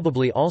was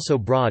probably also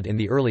broad in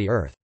the early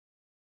Earth.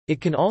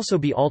 It can also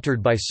be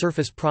altered by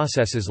surface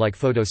processes like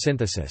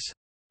photosynthesis.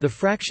 The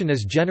fraction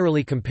is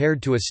generally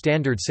compared to a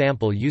standard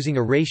sample using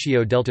a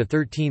ratio delta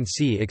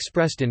 13C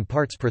expressed in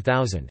parts per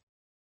thousand.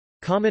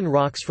 Common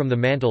rocks from the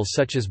mantle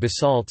such as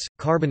basalts,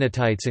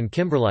 carbonatites and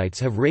kimberlites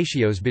have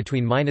ratios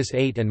between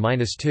 -8 and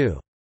 -2.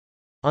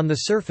 On the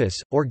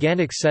surface,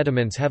 organic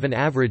sediments have an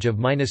average of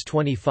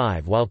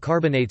 -25 while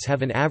carbonates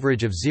have an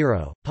average of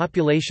 0.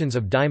 Populations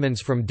of diamonds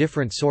from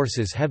different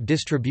sources have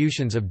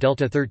distributions of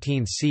delta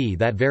 13C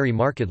that vary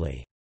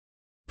markedly.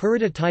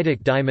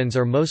 Peridotitic diamonds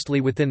are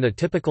mostly within the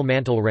typical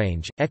mantle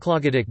range.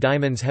 Eclogitic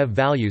diamonds have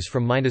values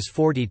from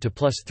 -40 to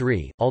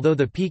 +3, although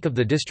the peak of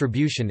the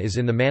distribution is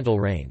in the mantle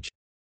range.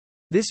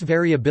 This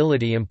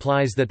variability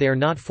implies that they are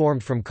not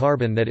formed from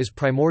carbon that is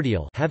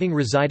primordial, having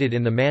resided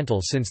in the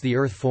mantle since the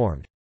Earth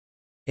formed.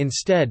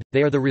 Instead,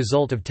 they are the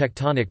result of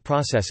tectonic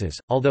processes,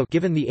 although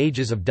given the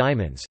ages of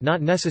diamonds,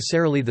 not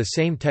necessarily the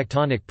same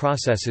tectonic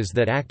processes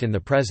that act in the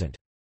present.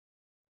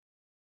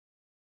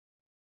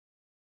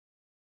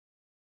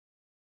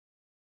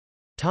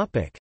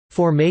 Topic: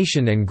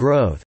 Formation and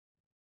growth.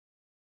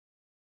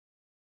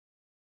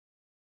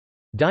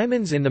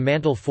 Diamonds in the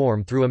mantle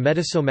form through a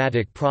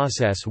metasomatic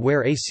process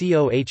where a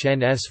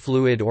COHNS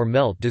fluid or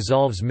melt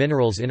dissolves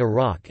minerals in a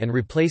rock and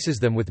replaces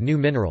them with new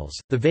minerals.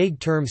 The vague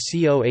term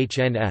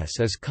COHNS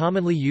is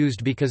commonly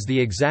used because the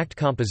exact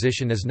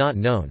composition is not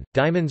known.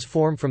 Diamonds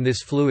form from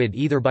this fluid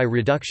either by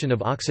reduction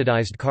of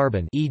oxidized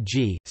carbon,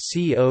 e.g.,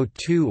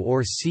 CO2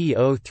 or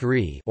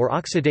CO3, or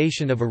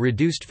oxidation of a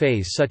reduced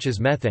phase such as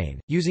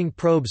methane. Using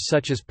probes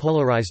such as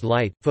polarized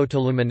light,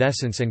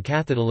 photoluminescence, and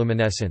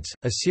cathodoluminescence,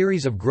 a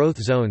series of growth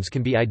zones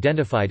can be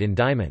identified in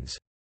diamonds.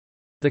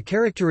 The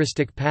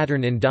characteristic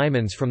pattern in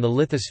diamonds from the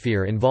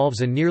lithosphere involves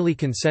a nearly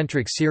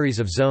concentric series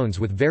of zones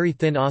with very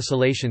thin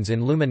oscillations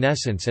in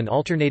luminescence and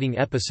alternating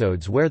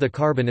episodes where the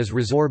carbon is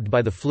resorbed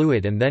by the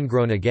fluid and then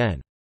grown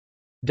again.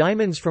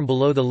 Diamonds from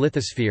below the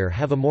lithosphere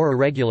have a more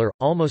irregular,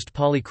 almost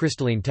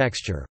polycrystalline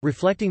texture,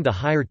 reflecting the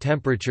higher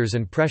temperatures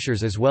and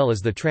pressures as well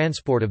as the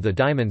transport of the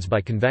diamonds by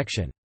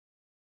convection.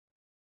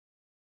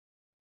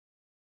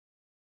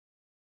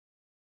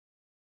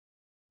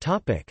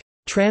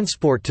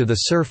 Transport to the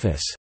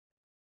surface.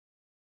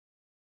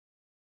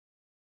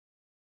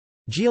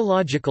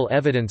 Geological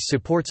evidence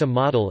supports a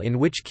model in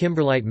which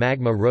kimberlite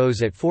magma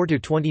rose at 4 to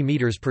 20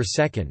 meters per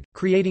second,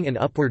 creating an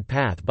upward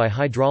path by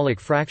hydraulic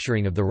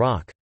fracturing of the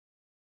rock.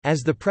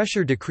 As the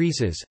pressure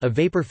decreases, a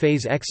vapor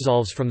phase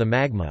exsolves from the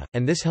magma,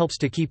 and this helps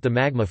to keep the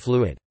magma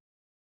fluid.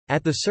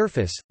 At the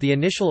surface, the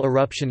initial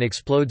eruption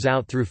explodes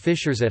out through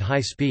fissures at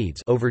high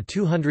speeds over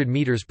 200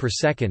 meters per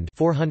second,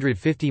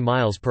 450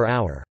 miles per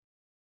hour.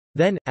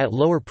 Then, at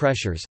lower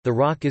pressures, the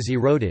rock is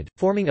eroded,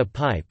 forming a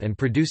pipe and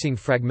producing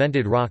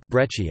fragmented rock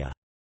breccia.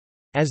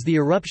 As the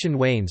eruption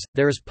wanes,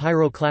 there is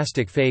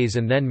pyroclastic phase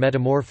and then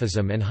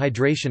metamorphism, and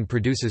hydration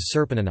produces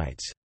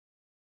serpentinites.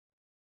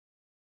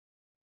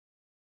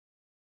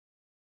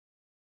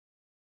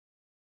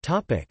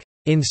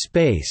 In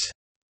space.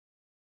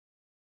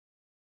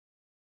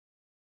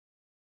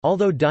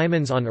 Although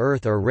diamonds on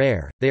Earth are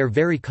rare, they are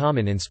very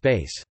common in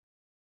space.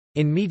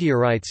 In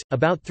meteorites,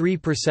 about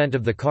 3%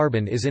 of the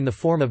carbon is in the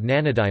form of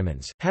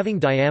nanodiamonds, having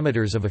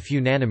diameters of a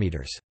few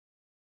nanometers.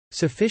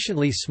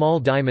 Sufficiently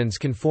small diamonds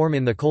can form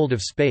in the cold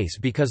of space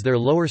because their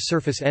lower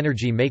surface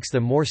energy makes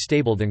them more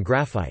stable than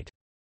graphite.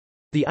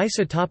 The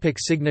isotopic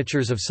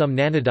signatures of some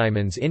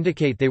nanodiamonds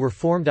indicate they were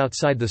formed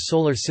outside the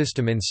Solar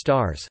System in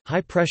stars.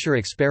 High-pressure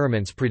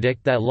experiments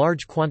predict that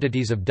large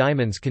quantities of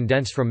diamonds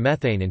condense from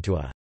methane into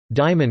a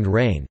diamond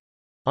rain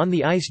on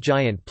the ice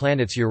giant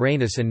planets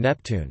Uranus and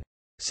Neptune.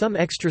 Some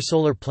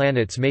extrasolar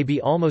planets may be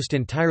almost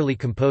entirely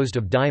composed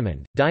of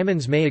diamond.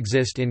 Diamonds may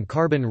exist in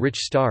carbon-rich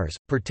stars,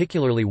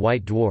 particularly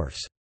white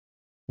dwarfs.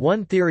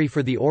 One theory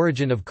for the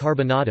origin of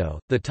carbonado,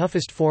 the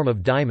toughest form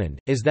of diamond,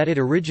 is that it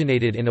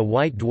originated in a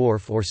white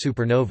dwarf or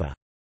supernova.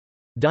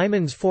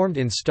 Diamonds formed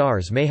in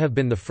stars may have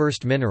been the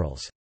first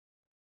minerals.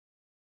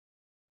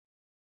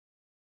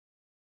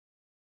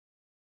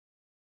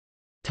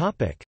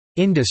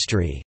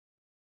 Industry.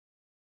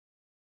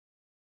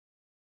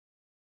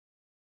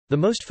 The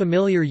most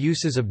familiar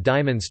uses of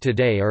diamonds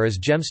today are as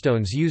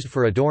gemstones used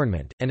for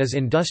adornment, and as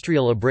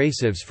industrial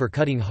abrasives for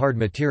cutting hard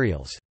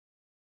materials.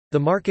 The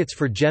markets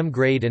for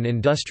gem-grade and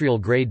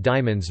industrial-grade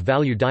diamonds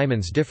value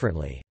diamonds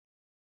differently.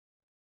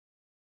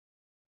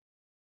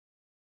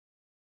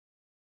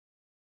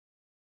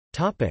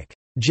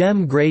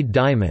 Gem-grade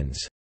diamonds.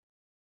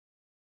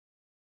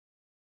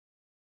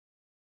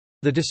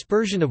 The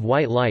dispersion of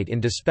white light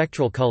into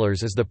spectral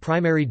colors is the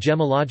primary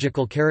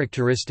gemological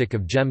characteristic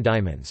of gem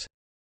diamonds.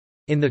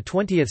 In the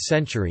 20th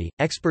century,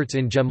 experts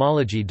in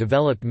gemology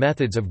developed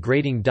methods of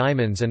grading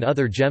diamonds and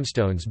other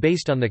gemstones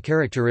based on the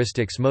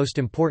characteristics most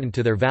important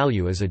to their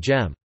value as a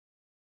gem.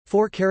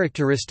 4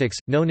 characteristics,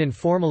 known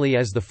informally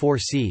as the 4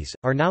 Cs,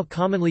 are now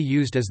commonly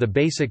used as the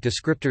basic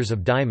descriptors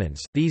of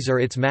diamonds. These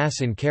are its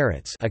mass in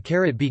carats, a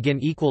carat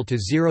begin equal to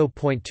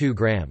 0.2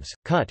 grams,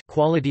 cut,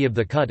 quality of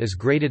the cut is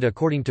graded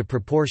according to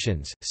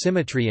proportions,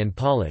 symmetry and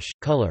polish,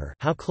 color,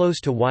 how close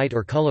to white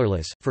or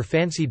colorless, for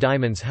fancy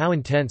diamonds how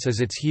intense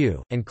is its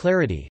hue, and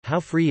clarity,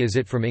 how free is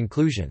it from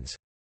inclusions.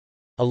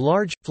 A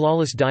large,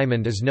 flawless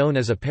diamond is known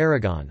as a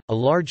paragon. A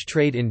large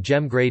trade in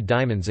gem-grade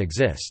diamonds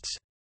exists.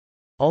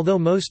 Although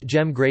most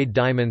gem-grade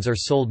diamonds are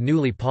sold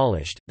newly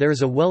polished, there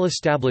is a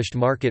well-established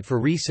market for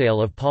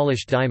resale of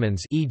polished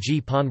diamonds,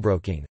 e.g.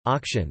 pawnbroking,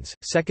 auctions,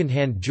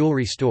 second-hand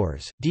jewelry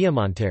stores,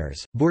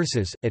 diamantaires,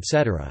 bourses,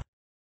 etc.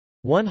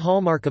 One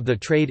hallmark of the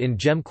trade in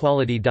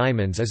gem-quality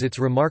diamonds is its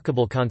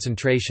remarkable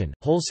concentration.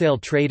 Wholesale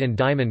trade and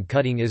diamond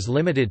cutting is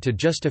limited to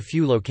just a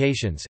few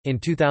locations. In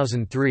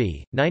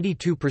 2003,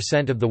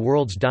 92% of the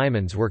world's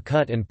diamonds were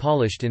cut and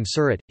polished in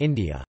Surat,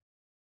 India.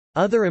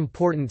 Other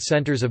important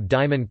centers of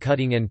diamond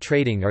cutting and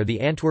trading are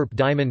the Antwerp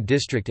Diamond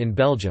District in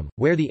Belgium,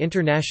 where the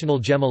International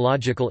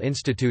Gemological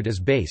Institute is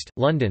based,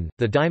 London,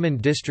 the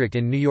Diamond District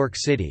in New York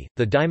City,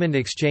 the Diamond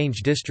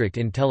Exchange District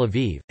in Tel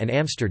Aviv, and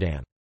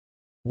Amsterdam.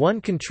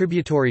 One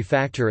contributory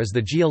factor is the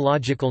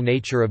geological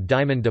nature of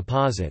diamond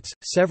deposits.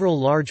 Several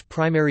large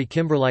primary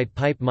kimberlite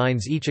pipe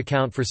mines each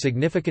account for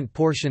significant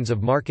portions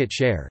of market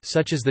share,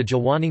 such as the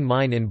Jwaneng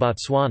mine in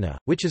Botswana,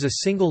 which is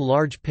a single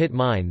large pit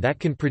mine that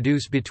can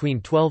produce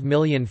between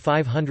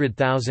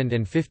 12,500,000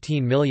 and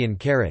 15 million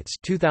carats,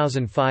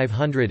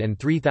 2,500 and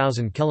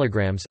 3,000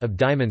 kilograms of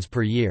diamonds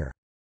per year.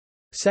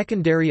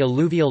 Secondary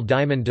alluvial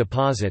diamond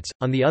deposits,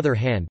 on the other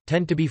hand,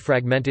 tend to be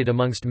fragmented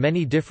amongst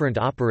many different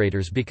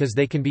operators because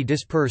they can be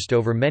dispersed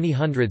over many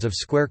hundreds of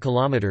square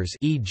kilometers,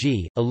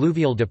 e.g.,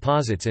 alluvial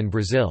deposits in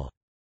Brazil.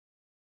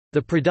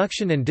 The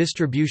production and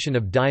distribution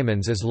of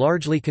diamonds is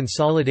largely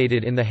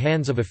consolidated in the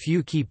hands of a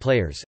few key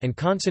players, and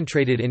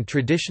concentrated in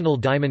traditional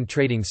diamond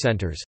trading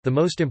centers, the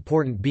most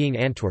important being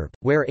Antwerp,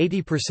 where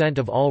 80%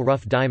 of all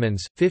rough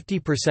diamonds,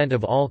 50%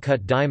 of all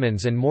cut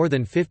diamonds and more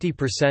than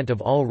 50%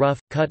 of all rough,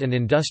 cut and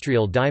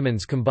industrial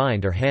diamonds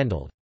combined are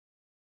handled.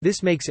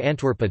 This makes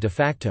Antwerp a de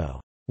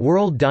facto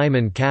world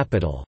diamond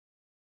capital.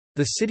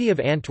 The city of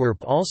Antwerp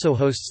also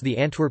hosts the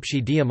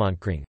Antwerpsche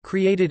Diamantkring,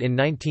 created in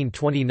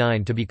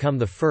 1929 to become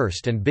the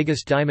first and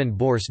biggest diamond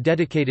bourse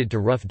dedicated to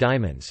rough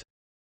diamonds.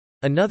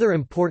 Another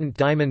important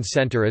diamond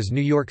center is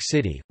New York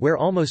City, where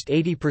almost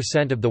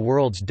 80% of the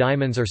world's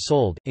diamonds are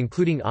sold,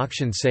 including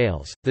auction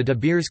sales. The De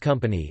Beers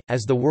Company,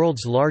 as the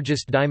world's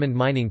largest diamond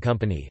mining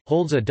company,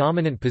 holds a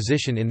dominant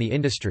position in the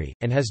industry,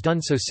 and has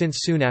done so since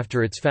soon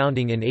after its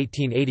founding in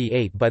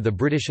 1888 by the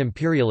British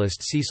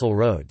imperialist Cecil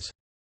Rhodes.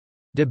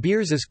 De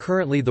Beers is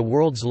currently the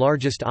world's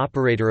largest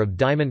operator of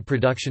diamond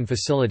production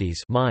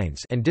facilities,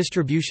 mines, and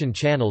distribution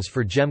channels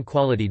for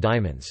gem-quality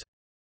diamonds.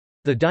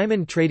 The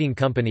Diamond Trading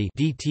Company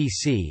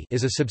 (DTC)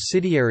 is a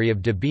subsidiary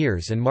of De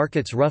Beers and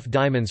markets rough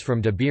diamonds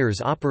from De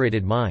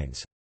Beers-operated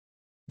mines.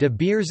 De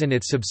Beers and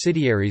its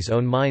subsidiaries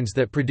own mines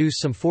that produce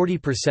some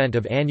 40%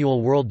 of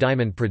annual world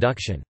diamond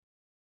production.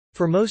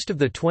 For most of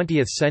the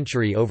 20th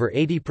century, over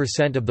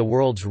 80% of the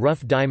world's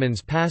rough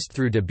diamonds passed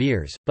through De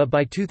Beers, but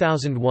by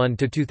 2001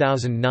 to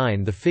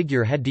 2009 the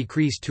figure had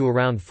decreased to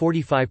around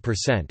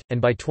 45%, and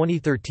by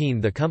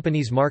 2013 the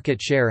company's market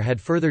share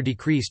had further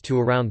decreased to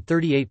around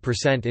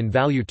 38% in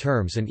value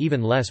terms and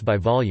even less by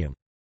volume.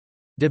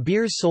 De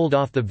Beers sold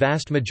off the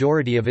vast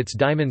majority of its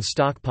diamond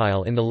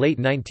stockpile in the late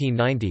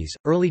 1990s,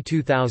 early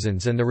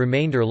 2000s, and the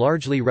remainder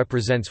largely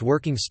represents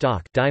working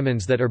stock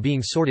diamonds that are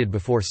being sorted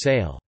before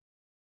sale.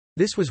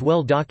 This was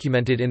well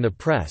documented in the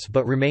press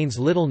but remains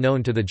little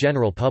known to the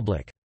general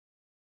public.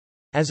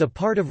 As a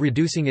part of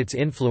reducing its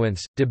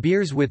influence, De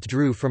Beers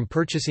withdrew from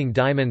purchasing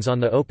diamonds on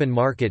the open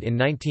market in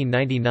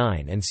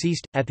 1999 and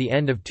ceased, at the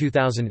end of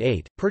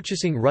 2008,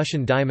 purchasing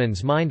Russian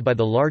diamonds mined by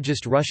the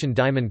largest Russian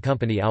diamond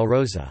company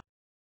Alrosa.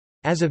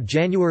 As of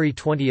January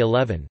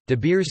 2011, De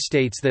Beers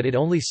states that it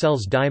only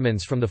sells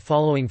diamonds from the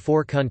following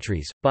 4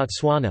 countries: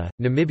 Botswana,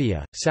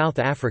 Namibia, South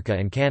Africa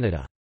and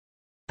Canada.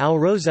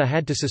 Alrosa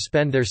had to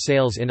suspend their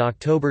sales in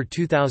October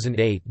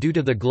 2008 due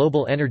to the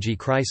global energy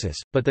crisis,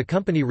 but the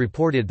company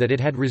reported that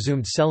it had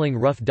resumed selling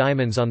rough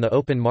diamonds on the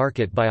open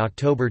market by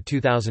October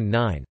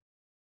 2009.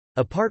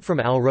 Apart from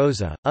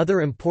Alrosa,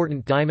 other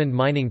important diamond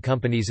mining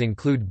companies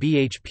include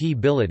BHP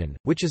Billiton,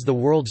 which is the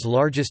world's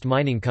largest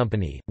mining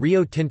company,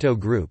 Rio Tinto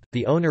Group,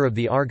 the owner of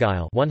the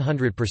Argyle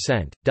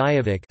 100%,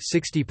 Diavik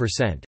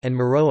 60%, and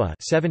Maroa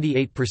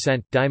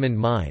 78% diamond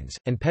mines,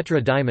 and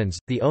Petra Diamonds,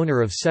 the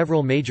owner of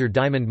several major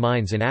diamond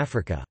mines in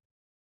Africa.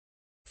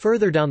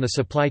 Further down the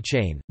supply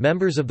chain,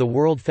 members of the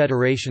World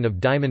Federation of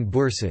Diamond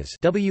Bourses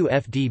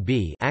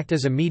 (WFDB) act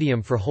as a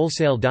medium for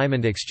wholesale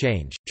diamond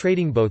exchange,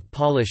 trading both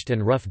polished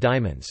and rough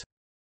diamonds.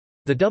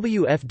 The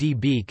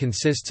WFDB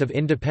consists of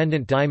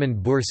independent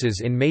diamond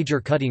bourses in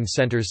major cutting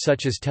centers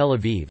such as Tel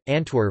Aviv,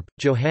 Antwerp,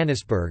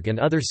 Johannesburg and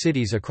other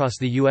cities across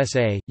the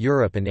USA,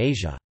 Europe and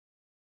Asia.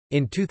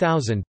 In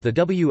 2000, the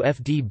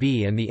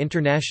WFDB and the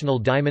International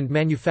Diamond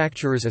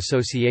Manufacturers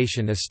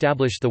Association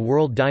established the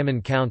World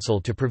Diamond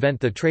Council to prevent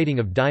the trading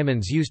of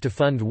diamonds used to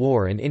fund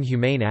war and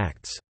inhumane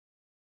acts.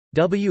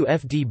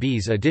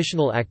 WFDB's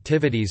additional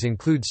activities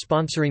include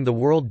sponsoring the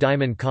World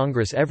Diamond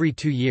Congress every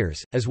 2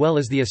 years, as well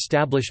as the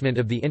establishment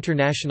of the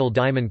International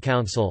Diamond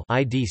Council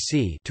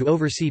 (IDC) to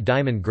oversee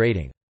diamond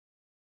grading.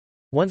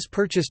 Once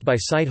purchased by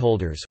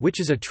sightholders,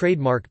 which is a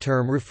trademark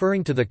term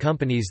referring to the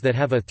companies that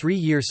have a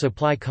 3-year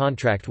supply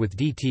contract with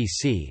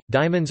DTC,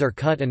 diamonds are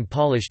cut and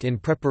polished in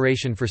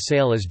preparation for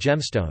sale as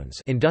gemstones.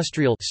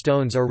 Industrial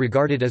stones are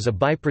regarded as a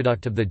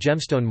byproduct of the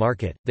gemstone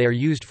market, they are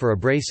used for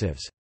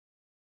abrasives.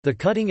 The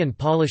cutting and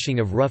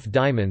polishing of rough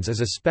diamonds is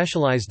a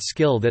specialized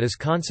skill that is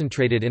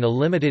concentrated in a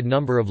limited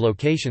number of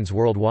locations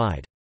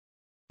worldwide.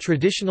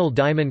 Traditional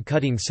diamond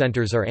cutting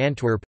centers are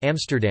Antwerp,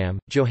 Amsterdam,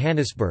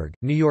 Johannesburg,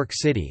 New York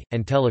City,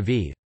 and Tel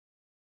Aviv.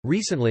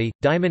 Recently,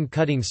 diamond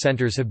cutting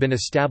centers have been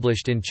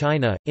established in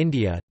China,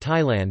 India,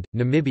 Thailand,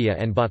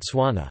 Namibia and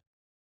Botswana.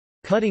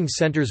 Cutting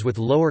centers with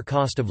lower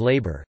cost of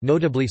labor,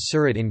 notably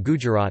Surat in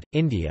Gujarat,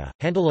 India,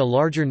 handle a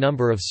larger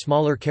number of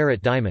smaller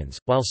carat diamonds,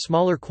 while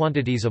smaller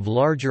quantities of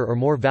larger or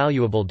more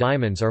valuable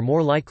diamonds are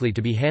more likely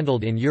to be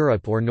handled in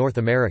Europe or North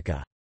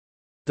America.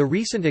 The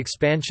recent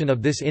expansion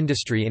of this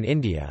industry in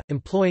India,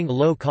 employing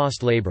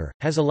low-cost labor,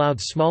 has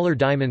allowed smaller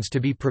diamonds to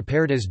be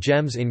prepared as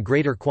gems in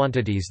greater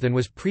quantities than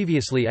was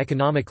previously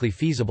economically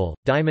feasible.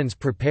 Diamonds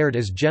prepared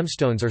as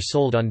gemstones are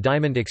sold on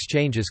diamond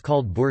exchanges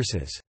called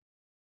bourses.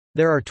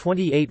 There are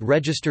 28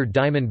 registered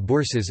diamond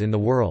bourses in the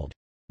world.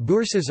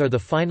 Bourses are the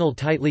final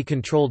tightly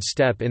controlled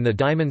step in the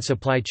diamond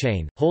supply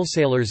chain.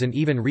 Wholesalers and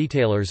even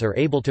retailers are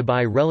able to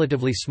buy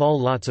relatively small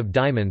lots of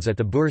diamonds at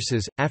the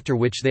bourses, after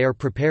which they are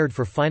prepared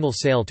for final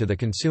sale to the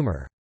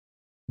consumer.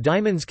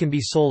 Diamonds can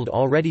be sold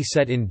already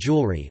set in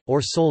jewelry,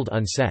 or sold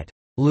unset,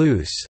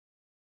 loose.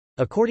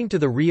 According to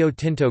the Rio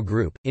Tinto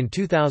Group, in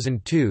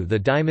 2002 the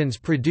diamonds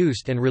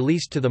produced and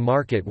released to the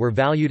market were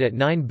valued at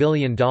 $9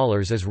 billion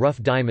as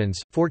rough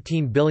diamonds,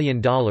 $14 billion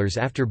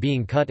after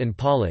being cut and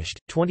polished,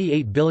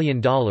 $28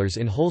 billion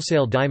in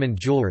wholesale diamond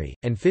jewelry,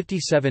 and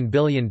 $57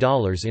 billion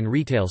in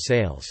retail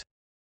sales.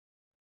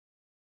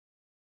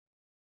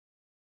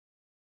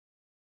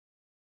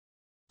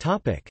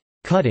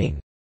 Cutting.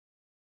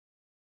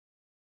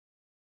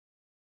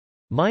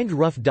 Mined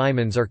rough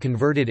diamonds are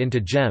converted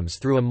into gems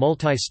through a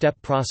multi-step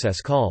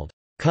process called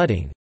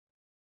cutting.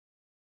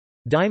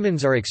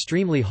 Diamonds are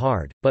extremely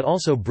hard, but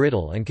also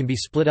brittle and can be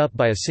split up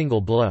by a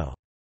single blow.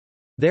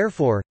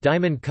 Therefore,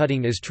 diamond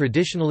cutting is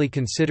traditionally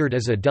considered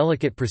as a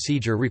delicate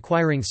procedure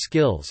requiring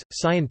skills,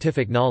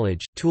 scientific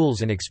knowledge,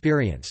 tools and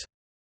experience.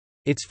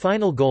 Its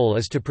final goal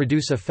is to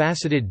produce a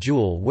faceted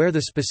jewel where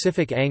the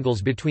specific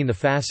angles between the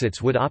facets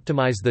would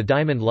optimize the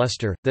diamond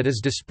luster, that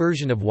is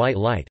dispersion of white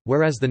light,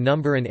 whereas the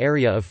number and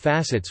area of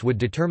facets would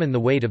determine the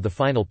weight of the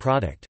final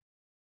product.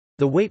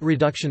 The weight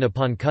reduction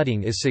upon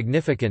cutting is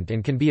significant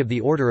and can be of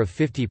the order of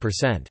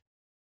 50%.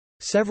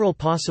 Several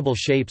possible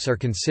shapes are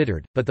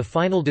considered, but the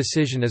final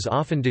decision is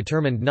often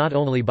determined not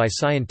only by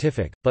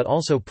scientific, but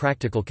also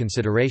practical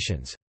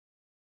considerations.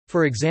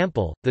 For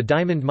example, the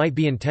diamond might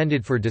be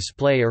intended for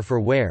display or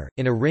for wear,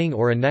 in a ring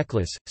or a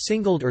necklace,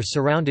 singled or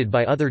surrounded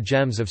by other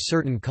gems of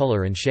certain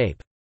color and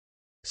shape.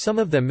 Some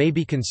of them may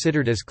be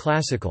considered as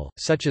classical,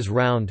 such as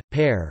round,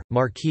 pear,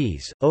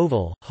 marquise,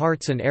 oval,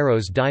 hearts and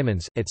arrows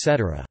diamonds,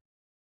 etc.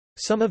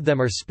 Some of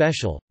them are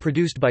special,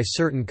 produced by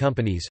certain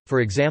companies, for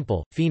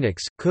example,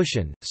 Phoenix,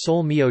 Cushion,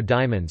 Sol Mio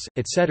diamonds,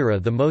 etc.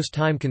 The most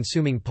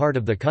time-consuming part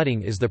of the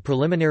cutting is the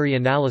preliminary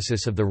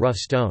analysis of the rough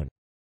stone.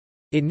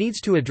 It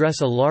needs to address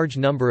a large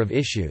number of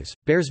issues,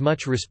 bears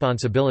much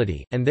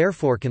responsibility, and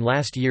therefore can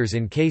last years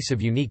in case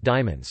of unique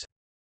diamonds.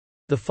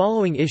 The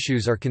following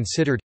issues are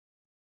considered.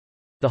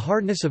 The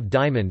hardness of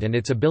diamond and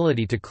its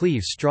ability to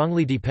cleave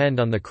strongly depend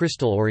on the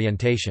crystal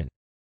orientation.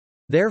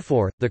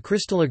 Therefore, the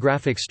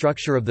crystallographic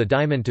structure of the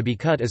diamond to be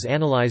cut is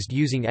analyzed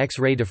using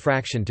X-ray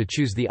diffraction to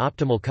choose the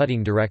optimal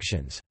cutting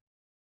directions.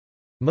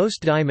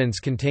 Most diamonds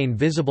contain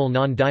visible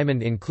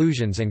non-diamond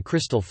inclusions and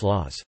crystal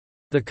flaws.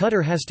 The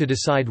cutter has to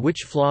decide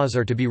which flaws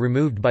are to be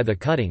removed by the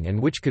cutting and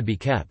which could be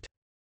kept.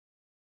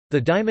 The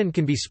diamond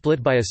can be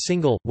split by a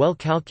single,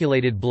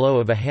 well-calculated blow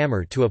of a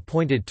hammer to a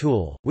pointed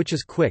tool, which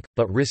is quick,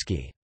 but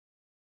risky.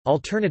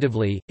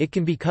 Alternatively, it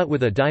can be cut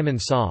with a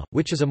diamond saw,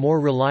 which is a more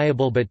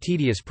reliable but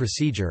tedious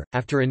procedure.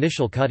 After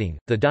initial cutting,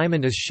 the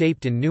diamond is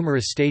shaped in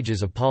numerous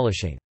stages of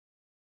polishing.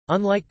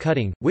 Unlike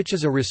cutting, which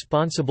is a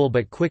responsible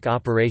but quick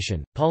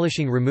operation,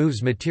 polishing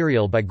removes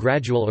material by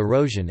gradual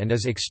erosion and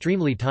is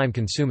extremely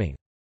time-consuming.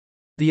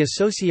 The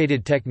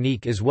associated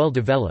technique is well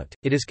developed,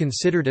 it is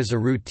considered as a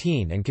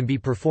routine and can be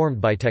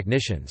performed by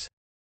technicians.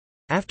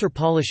 After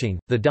polishing,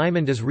 the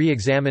diamond is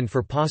re-examined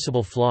for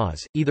possible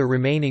flaws, either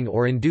remaining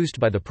or induced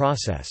by the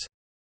process.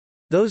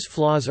 Those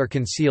flaws are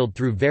concealed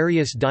through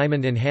various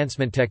diamond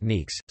enhancement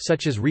techniques,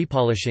 such as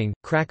repolishing,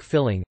 crack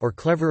filling, or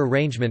clever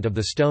arrangement of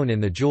the stone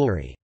in the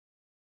jewelry.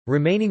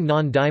 Remaining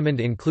non-diamond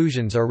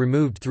inclusions are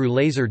removed through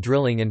laser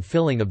drilling and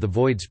filling of the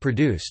voids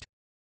produced.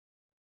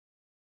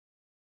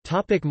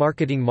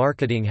 Marketing.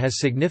 Marketing has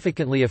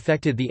significantly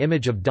affected the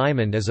image of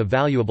diamond as a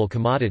valuable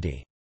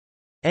commodity.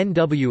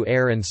 N.W.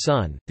 Ayer &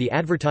 Son, the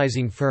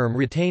advertising firm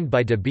retained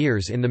by De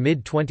Beers in the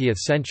mid-20th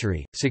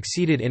century,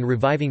 succeeded in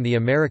reviving the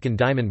American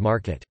diamond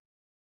market.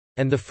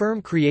 And the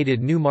firm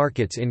created new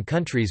markets in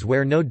countries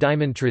where no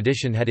diamond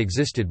tradition had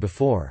existed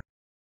before.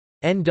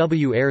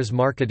 N.W. Ayer's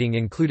marketing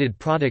included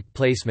product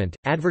placement,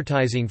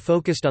 advertising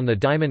focused on the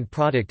diamond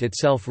product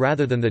itself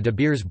rather than the De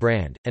Beers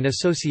brand, and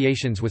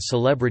associations with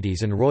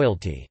celebrities and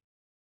royalty.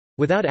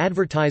 Without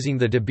advertising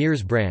the De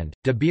Beers brand,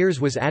 De Beers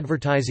was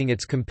advertising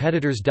its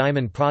competitors'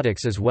 diamond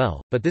products as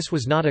well, but this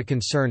was not a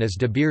concern as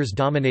De Beers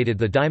dominated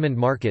the diamond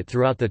market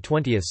throughout the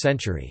 20th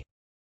century.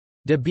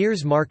 De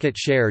Beers' market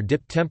share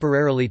dipped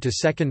temporarily to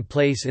second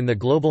place in the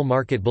global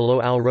market below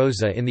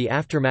Alrosa in the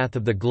aftermath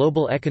of the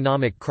global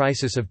economic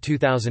crisis of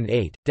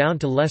 2008, down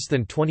to less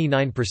than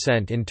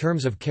 29% in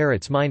terms of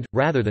carats mined,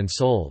 rather than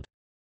sold.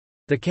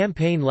 The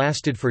campaign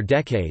lasted for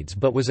decades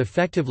but was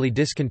effectively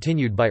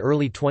discontinued by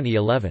early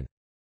 2011.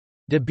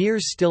 De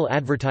Beers still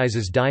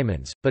advertises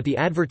diamonds, but the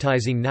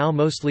advertising now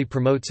mostly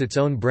promotes its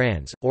own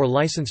brands, or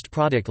licensed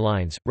product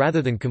lines,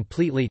 rather than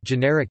completely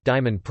generic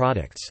diamond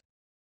products.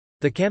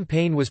 The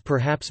campaign was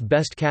perhaps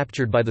best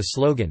captured by the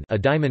slogan, "A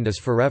diamond is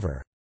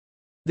forever."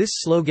 This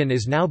slogan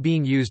is now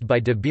being used by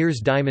De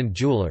Beers Diamond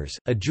Jewelers,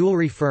 a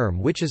jewelry firm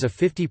which is a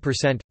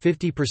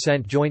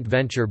 50% joint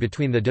venture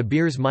between the De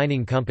Beers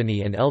Mining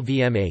Company and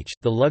LVMH,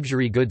 the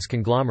luxury goods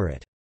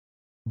conglomerate.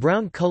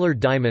 Brown-colored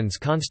diamonds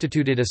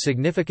constituted a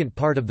significant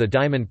part of the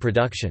diamond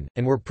production,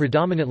 and were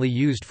predominantly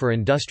used for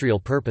industrial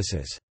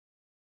purposes.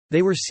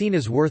 They were seen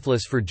as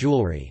worthless for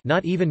jewelry,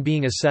 not even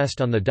being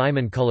assessed on the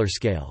diamond color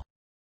scale.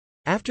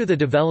 After the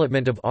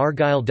development of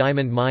Argyle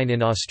Diamond Mine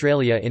in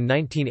Australia in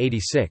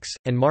 1986,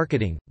 and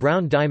marketing,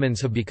 brown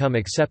diamonds have become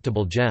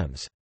acceptable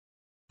gems.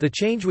 The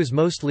change was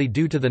mostly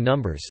due to the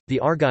numbers. The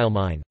Argyle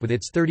mine, with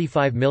its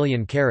 35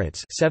 million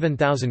carats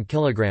 (7,000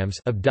 kilograms)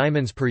 of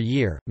diamonds per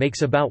year,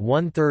 makes about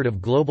one-third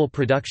of global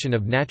production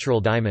of natural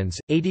diamonds.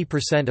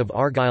 80% of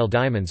Argyle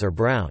diamonds are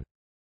brown.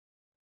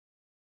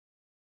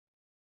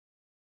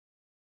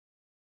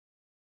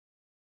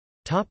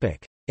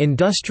 Topic: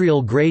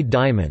 Industrial-grade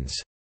diamonds.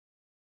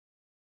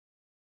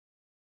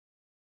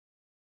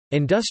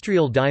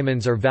 Industrial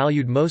diamonds are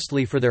valued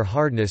mostly for their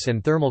hardness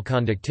and thermal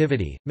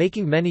conductivity,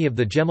 making many of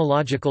the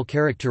gemological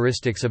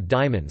characteristics of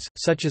diamonds,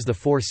 such as the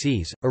 4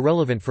 Cs,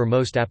 irrelevant for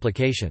most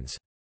applications.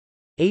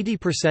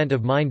 80%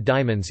 of mined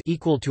diamonds,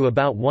 equal to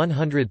about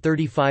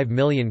 135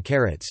 million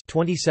carats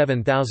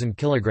 (27,000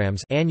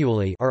 kilograms)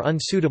 annually, are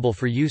unsuitable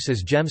for use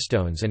as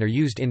gemstones and are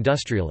used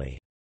industrially.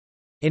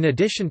 In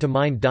addition to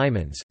mined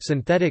diamonds,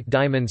 synthetic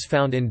diamonds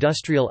found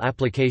industrial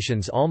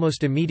applications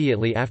almost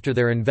immediately after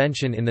their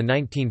invention in the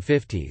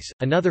 1950s.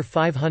 Another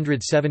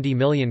 570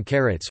 million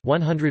carats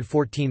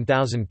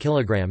 (114,000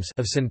 kilograms)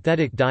 of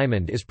synthetic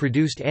diamond is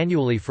produced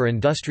annually for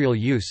industrial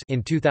use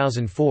in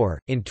 2004.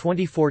 In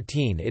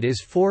 2014 it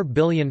is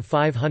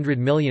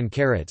 4,500,000,000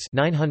 carats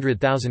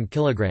 (900,000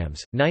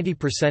 kilograms),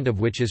 90% of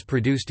which is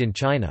produced in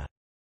China.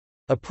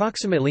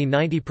 Approximately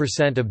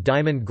 90% of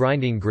diamond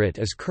grinding grit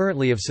is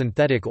currently of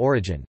synthetic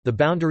origin. The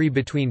boundary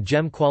between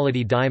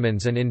gem-quality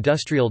diamonds and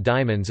industrial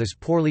diamonds is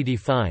poorly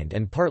defined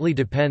and partly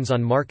depends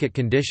on market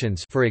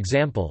conditions. For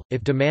example,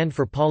 if demand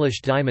for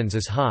polished diamonds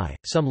is high,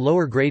 some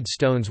lower-grade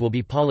stones will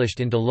be polished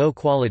into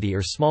low-quality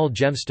or small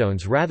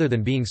gemstones rather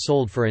than being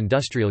sold for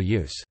industrial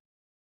use.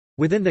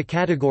 Within the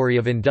category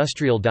of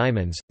industrial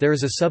diamonds, there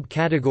is a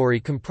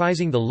subcategory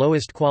comprising the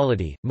lowest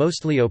quality,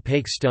 mostly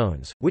opaque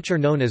stones, which are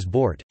known as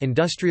bort.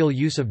 Industrial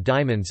use of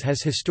diamonds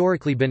has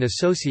historically been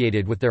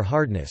associated with their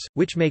hardness,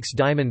 which makes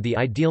diamond the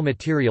ideal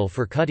material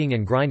for cutting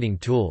and grinding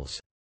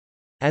tools.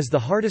 As the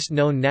hardest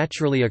known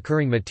naturally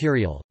occurring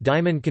material,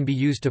 diamond can be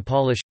used to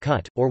polish,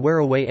 cut, or wear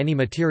away any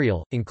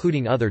material,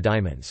 including other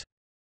diamonds.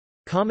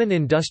 Common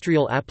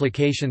industrial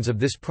applications of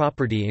this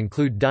property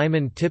include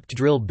diamond-tipped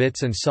drill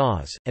bits and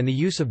saws, and the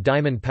use of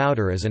diamond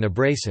powder as an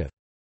abrasive.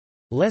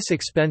 Less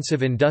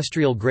expensive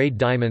industrial-grade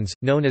diamonds,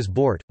 known as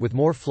bort, with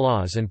more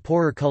flaws and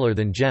poorer color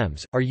than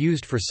gems, are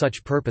used for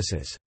such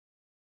purposes.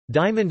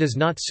 Diamond is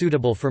not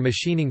suitable for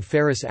machining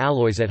ferrous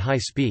alloys at high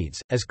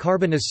speeds, as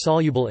carbon is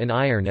soluble in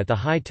iron at the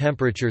high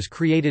temperatures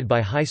created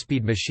by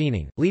high-speed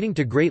machining, leading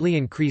to greatly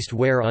increased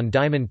wear on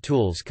diamond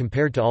tools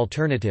compared to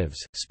alternatives.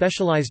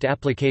 Specialized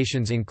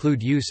applications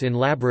include use in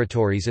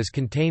laboratories as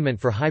containment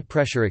for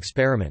high-pressure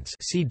experiments,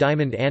 see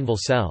diamond anvil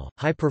cell,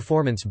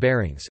 high-performance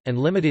bearings, and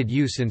limited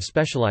use in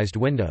specialized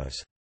windows.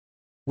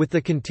 With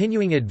the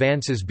continuing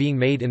advances being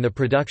made in the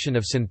production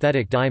of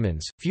synthetic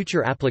diamonds,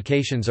 future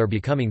applications are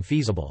becoming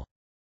feasible.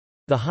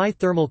 The high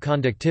thermal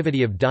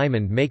conductivity of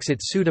diamond makes it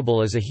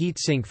suitable as a heat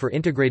sink for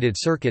integrated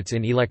circuits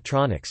in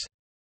electronics.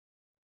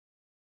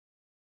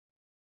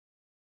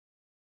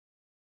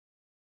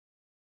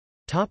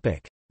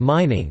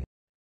 Mining.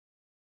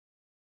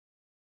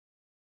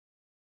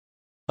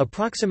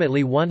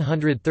 Approximately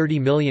 130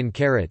 million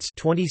carats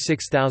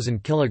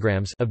 (26,000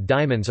 kilograms) of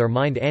diamonds are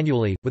mined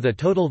annually, with a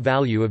total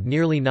value of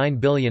nearly $9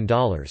 billion,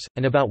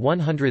 and about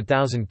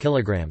 100,000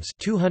 kilograms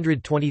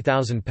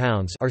 (220,000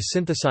 pounds) are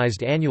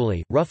synthesized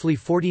annually. Roughly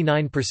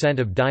 49%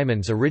 of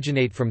diamonds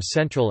originate from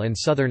Central and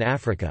Southern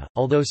Africa,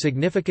 although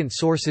significant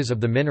sources of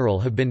the mineral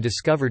have been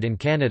discovered in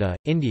Canada,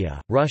 India,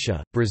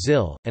 Russia,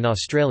 Brazil, and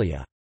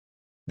Australia.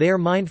 They are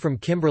mined from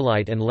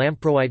kimberlite and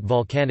lamproite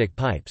volcanic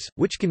pipes,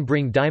 which can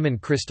bring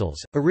diamond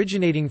crystals,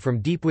 originating from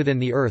deep within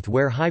the earth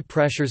where high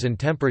pressures and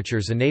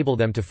temperatures enable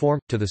them to form,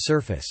 to the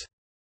surface.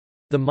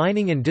 The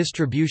mining and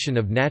distribution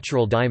of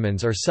natural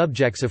diamonds are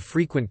subjects of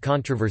frequent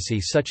controversy,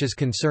 such as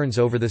concerns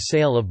over the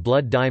sale of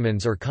blood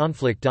diamonds or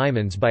conflict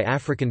diamonds by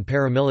African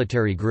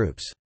paramilitary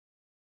groups.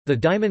 The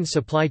diamond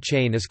supply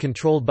chain is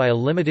controlled by a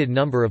limited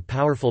number of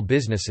powerful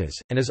businesses,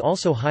 and is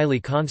also highly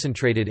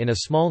concentrated in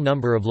a small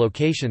number of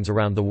locations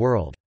around the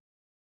world.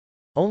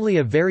 Only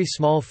a very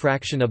small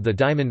fraction of the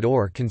diamond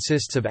ore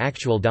consists of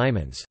actual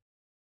diamonds.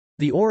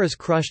 The ore is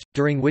crushed,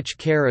 during which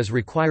care is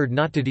required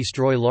not to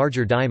destroy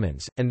larger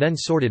diamonds, and then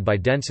sorted by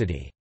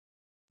density.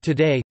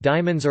 Today,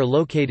 diamonds are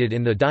located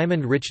in the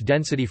diamond-rich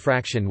density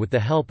fraction with the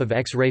help of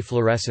X-ray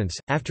fluorescence,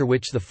 after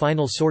which the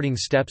final sorting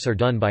steps are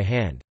done by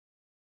hand.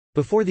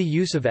 Before the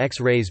use of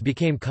X-rays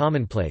became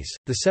commonplace,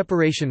 the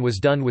separation was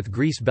done with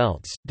grease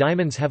belts.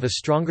 Diamonds have a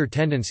stronger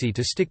tendency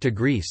to stick to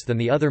grease than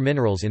the other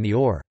minerals in the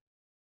ore.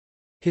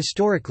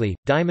 Historically,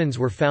 diamonds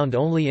were found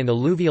only in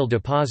alluvial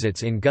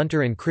deposits in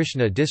Guntur and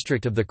Krishna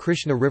district of the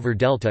Krishna River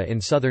Delta in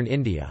southern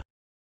India.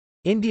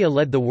 India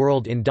led the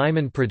world in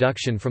diamond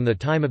production from the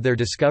time of their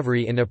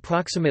discovery in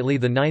approximately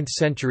the 9th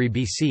century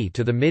BC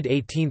to the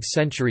mid-18th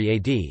century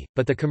AD,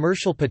 but the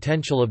commercial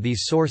potential of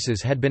these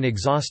sources had been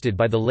exhausted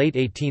by the late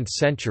 18th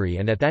century,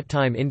 and at that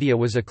time India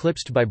was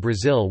eclipsed by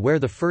Brazil, where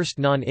the first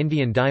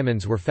non-Indian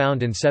diamonds were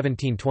found in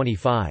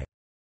 1725.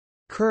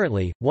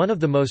 Currently, one of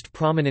the most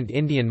prominent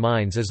Indian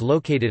mines is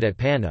located at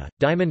Panna.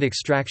 Diamond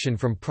extraction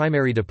from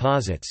primary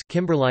deposits,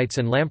 kimberlites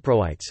and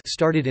lamproites,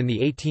 started in the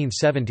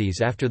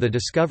 1870s after the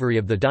discovery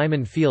of the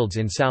diamond fields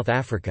in South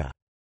Africa.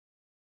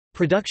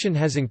 Production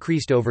has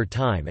increased over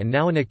time and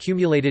now an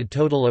accumulated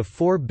total of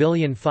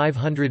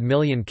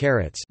 4,500,000,000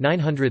 carats,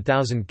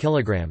 900,000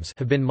 kilograms,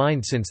 have been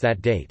mined since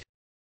that date.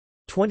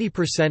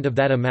 20% of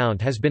that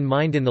amount has been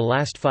mined in the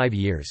last 5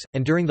 years,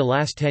 and during the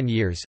last 10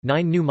 years,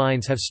 9 new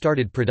mines have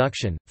started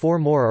production, 4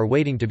 more are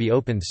waiting to be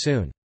opened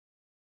soon.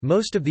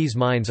 Most of these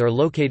mines are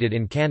located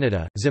in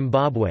Canada,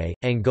 Zimbabwe,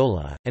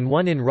 Angola, and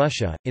one in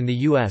Russia. In the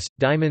U.S.,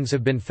 diamonds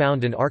have been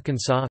found in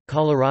Arkansas,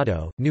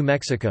 Colorado, New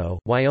Mexico,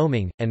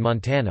 Wyoming, and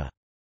Montana.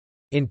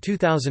 In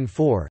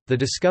 2004, the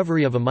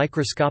discovery of a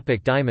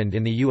microscopic diamond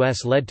in the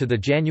U.S. led to the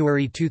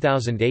January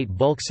 2008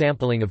 bulk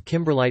sampling of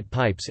kimberlite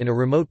pipes in a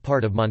remote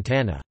part of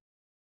Montana.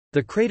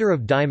 The Crater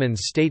of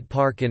Diamonds State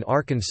Park in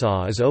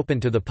Arkansas is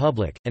open to the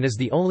public, and is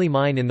the only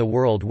mine in the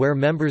world where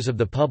members of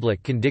the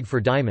public can dig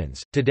for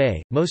diamonds.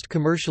 Today, most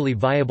commercially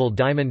viable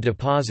diamond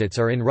deposits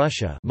are in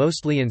Russia,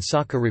 mostly in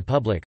Sakha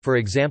Republic, for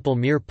example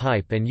Mir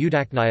Pipe and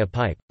Udaknaya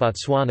Pipe,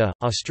 Botswana,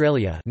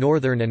 Australia,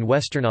 Northern and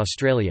Western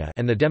Australia,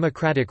 and the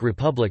Democratic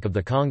Republic of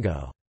the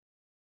Congo.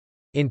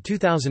 In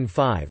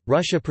 2005,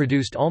 Russia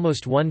produced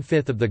almost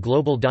 1/5 of the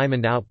global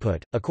diamond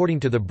output, according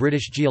to the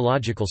British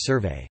Geological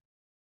Survey.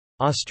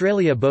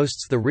 Australia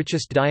boasts the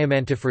richest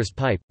diamantiferous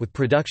pipe, with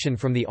production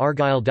from the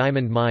Argyle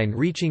diamond mine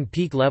reaching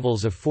peak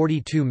levels of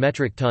 42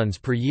 metric tons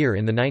per year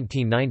in the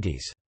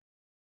 1990s.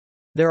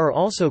 There are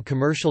also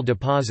commercial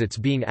deposits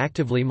being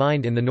actively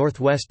mined in the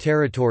Northwest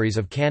Territories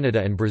of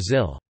Canada and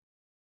Brazil.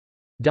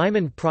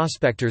 Diamond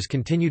prospectors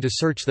continue to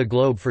search the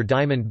globe for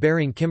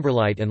diamond-bearing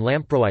kimberlite and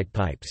lamproite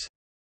pipes.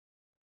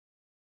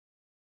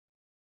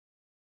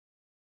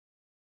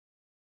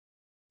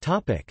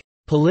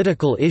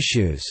 Political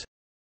issues.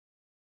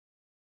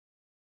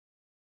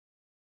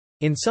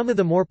 In some of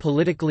the more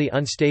politically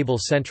unstable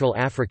Central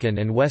African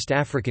and West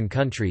African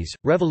countries,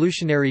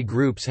 revolutionary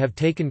groups have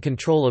taken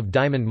control of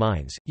diamond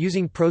mines,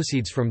 using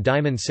proceeds from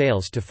diamond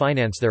sales to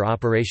finance their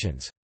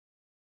operations.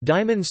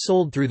 Diamonds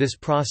sold through this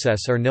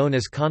process are known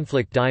as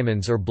conflict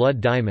diamonds or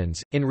blood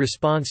diamonds. In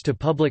response to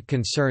public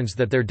concerns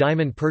that their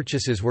diamond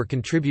purchases were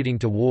contributing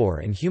to war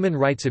and human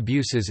rights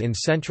abuses in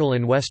Central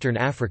and Western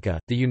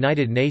Africa, the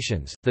United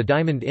Nations, the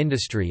diamond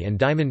industry, and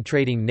diamond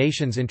trading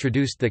nations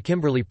introduced the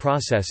Kimberley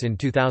Process in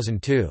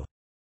 2002.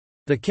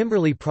 The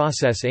Kimberley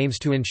Process aims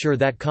to ensure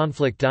that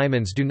conflict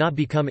diamonds do not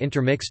become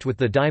intermixed with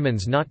the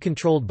diamonds not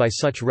controlled by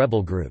such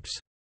rebel groups.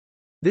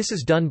 This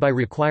is done by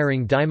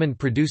requiring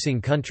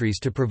diamond-producing countries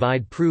to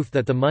provide proof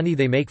that the money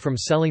they make from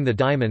selling the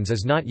diamonds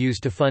is not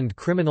used to fund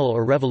criminal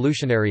or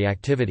revolutionary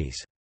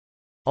activities.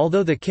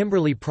 Although the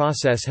Kimberley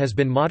Process has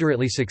been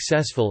moderately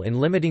successful in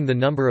limiting the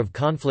number of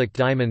conflict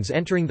diamonds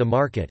entering the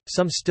market,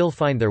 some still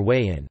find their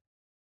way in.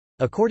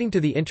 According to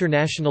the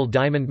International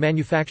Diamond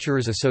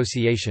Manufacturers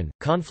Association,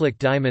 conflict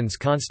diamonds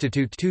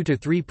constitute 2 to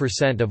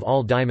 3% of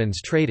all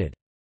diamonds traded.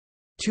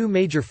 Two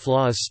major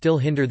flaws still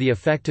hinder the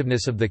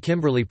effectiveness of the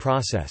Kimberley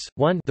Process: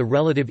 1, the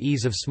relative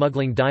ease of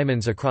smuggling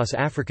diamonds across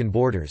African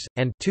borders,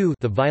 and 2,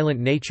 the violent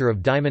nature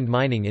of diamond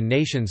mining in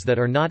nations that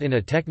are not in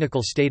a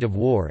technical state of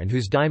war and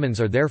whose diamonds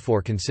are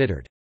therefore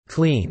considered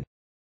clean.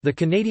 The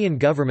Canadian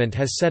government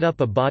has set up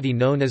a body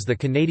known as the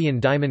Canadian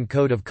Diamond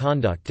Code of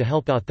Conduct to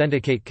help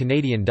authenticate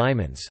Canadian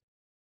diamonds.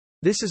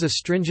 This is a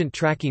stringent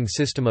tracking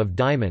system of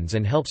diamonds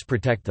and helps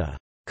protect the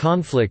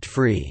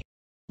conflict-free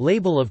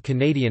label of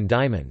Canadian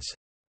diamonds.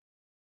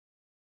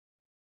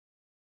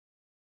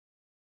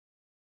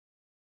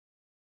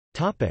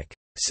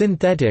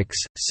 Synthetics,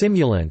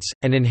 simulants,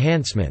 and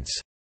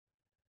enhancements.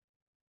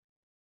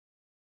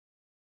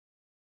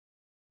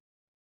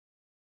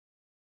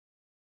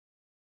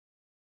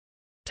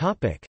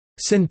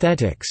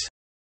 Synthetics.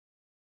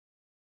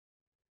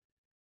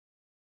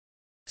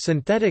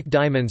 Synthetic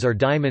diamonds are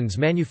diamonds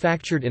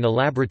manufactured in a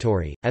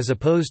laboratory, as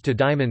opposed to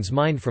diamonds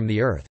mined from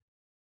the earth.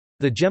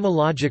 The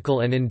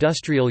gemological and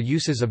industrial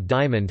uses of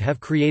diamond have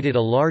created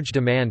a large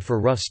demand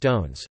for rough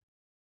stones.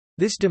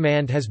 This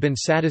demand has been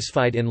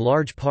satisfied in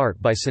large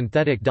part by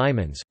synthetic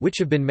diamonds, which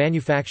have been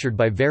manufactured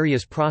by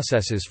various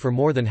processes for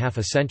more than half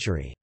a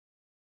century.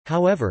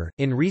 However,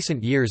 in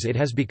recent years it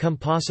has become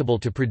possible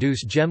to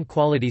produce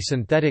gem-quality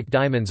synthetic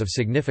diamonds of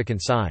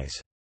significant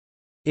size.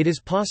 It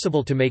is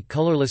possible to make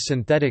colorless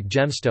synthetic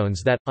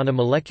gemstones that, on a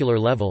molecular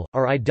level,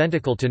 are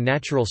identical to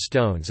natural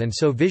stones and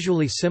so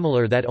visually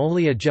similar that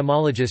only a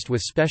gemologist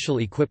with special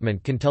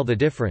equipment can tell the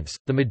difference.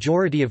 The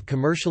majority of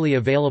commercially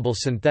available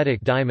synthetic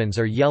diamonds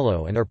are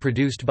yellow and are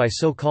produced by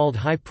so-called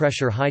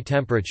high-pressure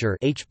high-temperature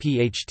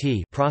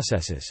 (HPHT)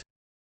 processes.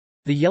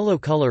 The yellow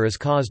color is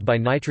caused by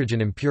nitrogen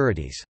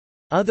impurities.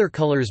 Other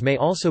colors may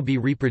also be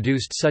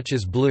reproduced, such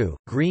as blue,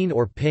 green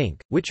or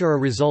pink, which are a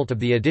result of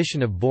the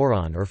addition of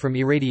boron or from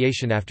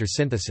irradiation after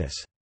synthesis.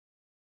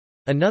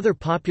 Another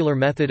popular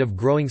method of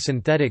growing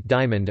synthetic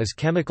diamond is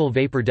chemical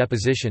vapor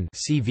deposition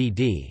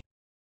 (CVD).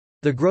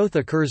 The growth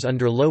occurs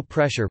under low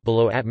pressure,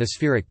 below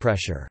atmospheric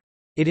pressure.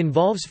 It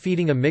involves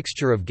feeding a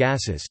mixture of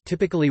gases,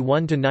 typically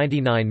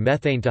 1,99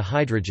 methane to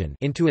hydrogen,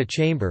 into a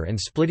chamber and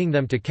splitting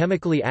them to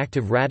chemically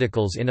active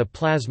radicals in a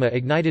plasma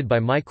ignited by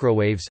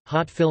microwaves,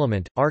 hot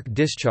filament, arc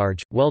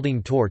discharge,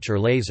 welding torch or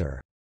laser.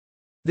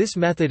 This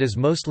method is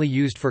mostly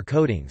used for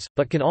coatings,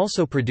 but can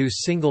also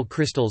produce single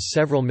crystals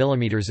several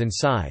millimeters in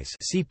size.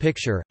 See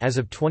picture. As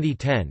of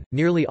 2010,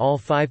 nearly all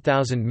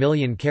 5,000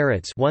 million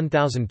carats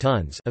 (1,000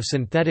 tons) of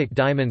synthetic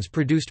diamonds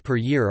produced per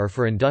year are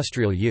for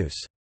industrial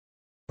use.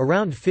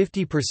 Around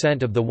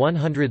 50% of the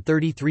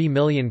 133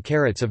 million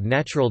carats of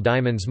natural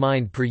diamonds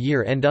mined per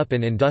year end up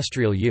in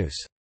industrial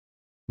use.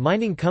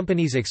 Mining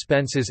companies'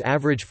 expenses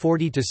average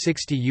 $40 to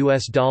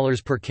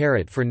 $60 per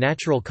carat for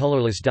natural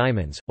colorless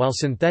diamonds, while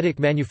synthetic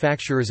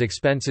manufacturers'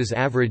 expenses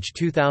average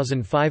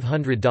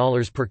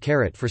 $2,500 per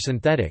carat for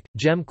synthetic,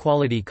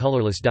 gem-quality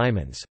colorless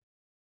diamonds.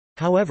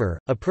 However,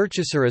 a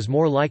purchaser is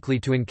more likely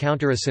to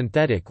encounter a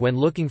synthetic when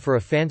looking for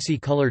a fancy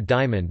colored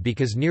diamond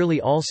because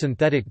nearly all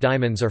synthetic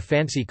diamonds are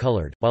fancy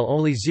colored, while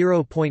only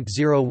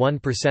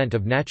 0.01%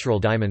 of natural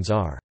diamonds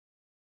are.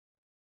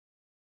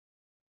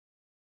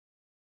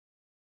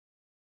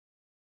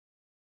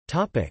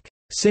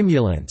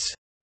 Simulants.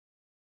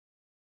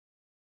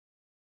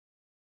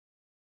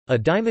 A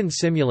diamond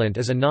simulant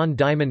is a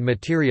non-diamond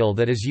material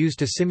that is used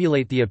to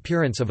simulate the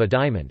appearance of a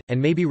diamond, and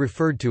may be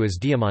referred to as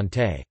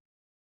diamante.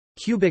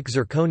 Cubic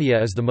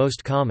zirconia is the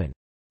most common.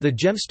 The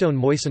gemstone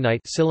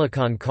moissanite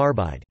silicon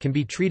carbide can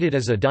be treated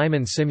as a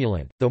diamond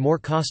simulant, though more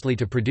costly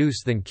to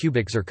produce than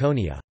cubic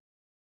zirconia.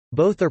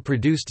 Both are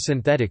produced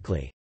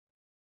synthetically.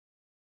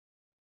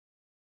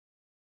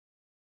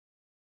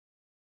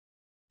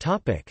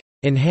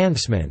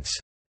 Enhancements.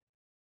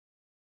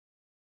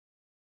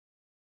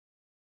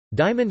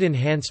 Diamond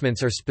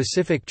enhancements are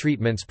specific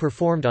treatments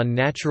performed on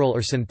natural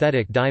or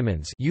synthetic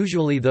diamonds,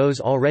 usually those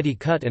already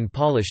cut and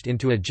polished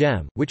into a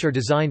gem, which are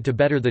designed to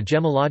better the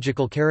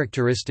gemological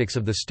characteristics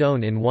of the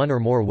stone in one or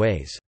more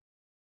ways.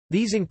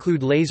 These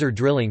include laser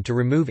drilling to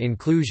remove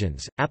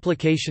inclusions,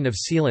 application of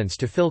sealants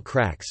to fill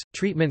cracks,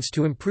 treatments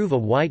to improve a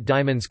white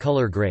diamond's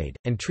color grade,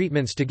 and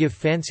treatments to give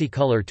fancy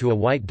color to a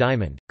white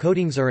diamond.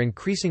 Coatings are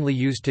increasingly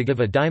used to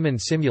give a diamond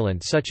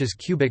simulant such as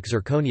cubic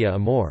zirconia a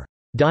more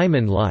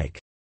diamond-like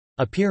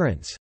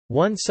appearance.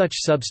 One such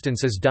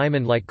substance is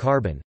diamond-like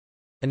carbon,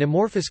 an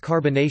amorphous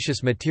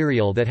carbonaceous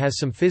material that has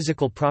some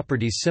physical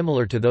properties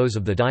similar to those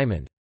of the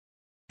diamond.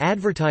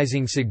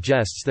 Advertising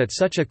suggests that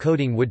such a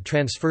coating would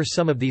transfer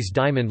some of these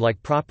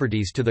diamond-like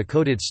properties to the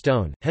coated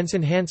stone, hence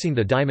enhancing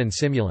the diamond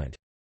simulant.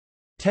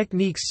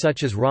 Techniques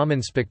such as Raman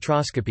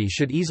spectroscopy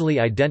should easily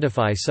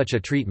identify such a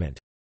treatment.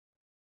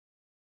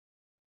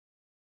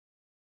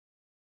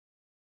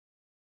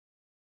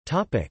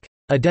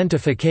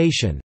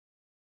 Identification.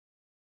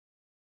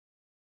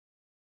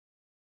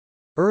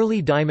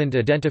 Early diamond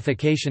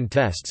identification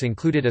tests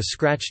included a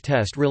scratch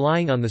test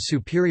relying on the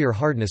superior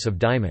hardness of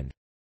diamond.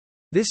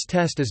 This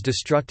test is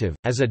destructive,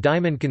 as a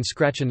diamond can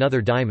scratch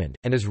another diamond,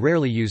 and is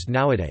rarely used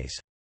nowadays.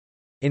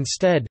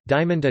 Instead,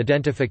 diamond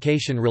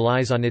identification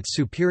relies on its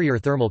superior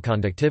thermal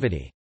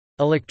conductivity.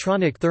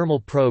 Electronic thermal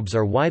probes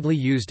are widely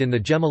used in the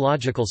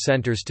gemological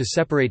centers to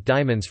separate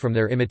diamonds from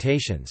their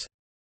imitations.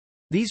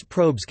 These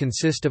probes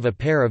consist of a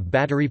pair of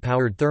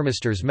battery-powered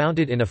thermistors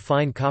mounted in a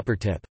fine copper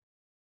tip.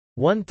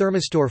 One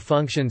thermistor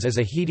functions as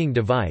a heating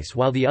device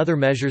while the other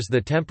measures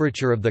the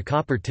temperature of the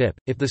copper tip.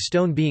 If the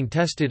stone being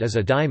tested is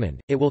a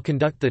diamond, it will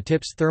conduct the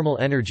tip's thermal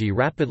energy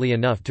rapidly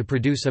enough to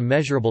produce a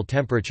measurable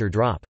temperature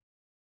drop.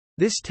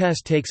 This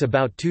test takes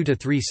about 2 to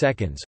 3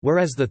 seconds,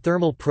 whereas the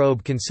thermal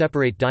probe can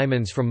separate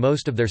diamonds from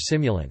most of their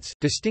simulants.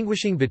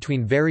 Distinguishing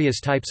between various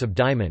types of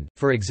diamond,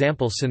 for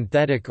example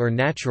synthetic or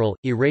natural,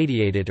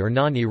 irradiated or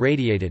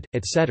non-irradiated,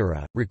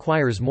 etc.,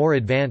 requires more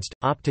advanced,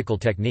 optical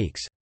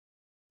techniques.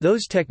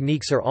 Those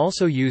techniques are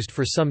also used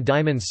for some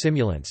diamond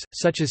simulants,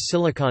 such as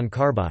silicon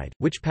carbide,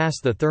 which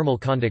pass the thermal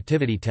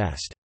conductivity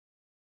test.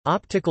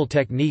 Optical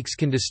techniques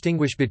can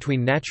distinguish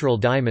between natural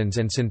diamonds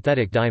and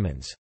synthetic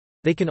diamonds.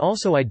 They can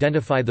also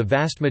identify the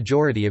vast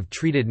majority of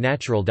treated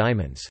natural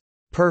diamonds.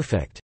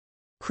 Perfect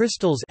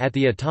crystals at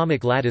the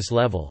atomic lattice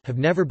level have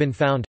never been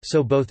found,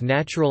 so both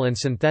natural and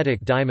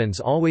synthetic diamonds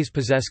always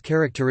possess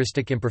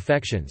characteristic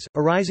imperfections,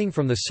 arising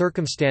from the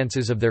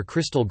circumstances of their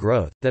crystal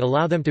growth, that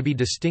allow them to be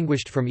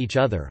distinguished from each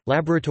other.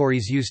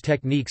 Laboratories use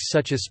techniques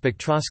such as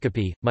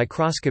spectroscopy,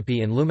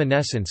 microscopy, and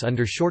luminescence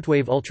under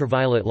shortwave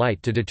ultraviolet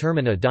light to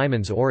determine a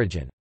diamond's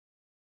origin.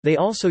 They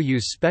also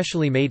use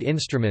specially made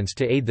instruments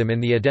to aid them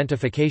in the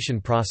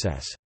identification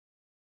process.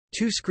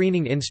 Two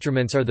screening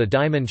instruments are the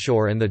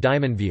DiamondSure and the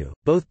DiamondView,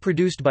 both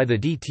produced by the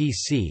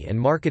DTC and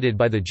marketed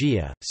by the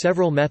GIA.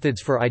 Several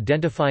methods for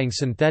identifying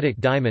synthetic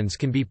diamonds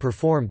can be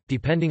performed,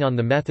 depending on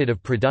the method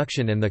of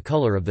production and the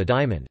color of the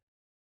diamond.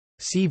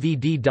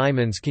 CVD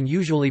diamonds can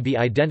usually be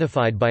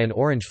identified by an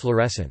orange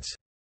fluorescence.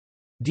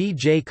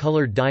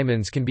 DJ-colored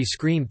diamonds can be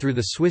screened through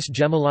the Swiss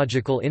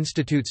Gemological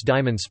Institute's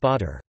diamond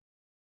spotter.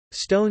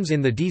 Stones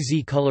in the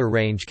DZ color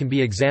range can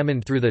be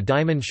examined through the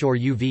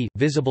DiamondSure UV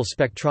visible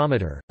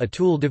spectrometer, a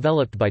tool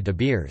developed by De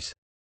Beers.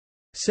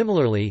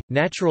 Similarly,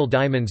 natural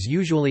diamonds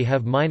usually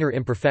have minor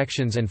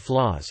imperfections and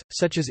flaws,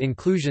 such as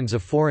inclusions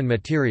of foreign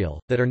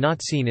material, that are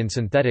not seen in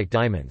synthetic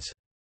diamonds.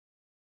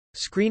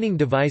 Screening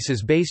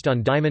devices based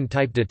on diamond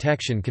type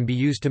detection can be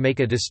used to make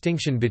a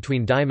distinction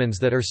between diamonds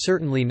that are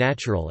certainly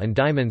natural and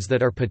diamonds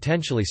that are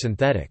potentially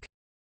synthetic.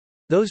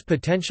 Those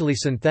potentially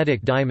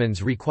synthetic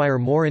diamonds require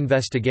more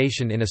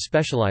investigation in a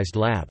specialized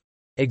lab.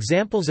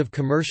 Examples of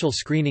commercial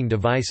screening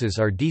devices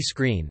are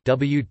D-Screen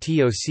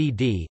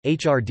 (WTOCD),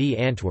 HRD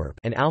Antwerp,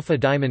 and Alpha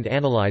Diamond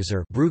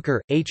Analyzer (Bruker,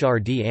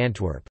 HRD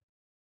Antwerp).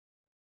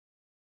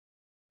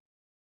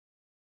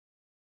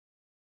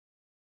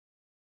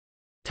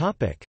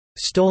 Topic: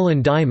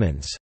 Stolen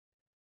diamonds.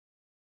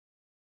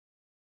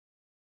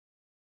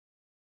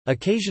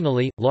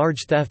 Occasionally,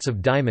 large thefts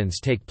of diamonds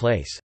take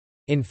place.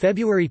 In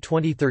February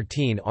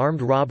 2013,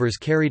 armed robbers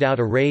carried out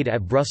a raid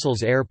at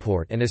Brussels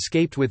airport and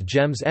escaped with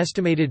gems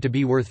estimated to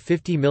be worth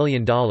 $50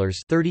 million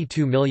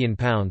 (£32 million,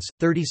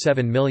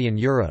 €37 million).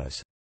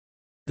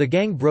 The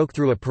gang broke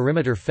through a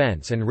perimeter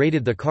fence and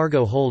raided the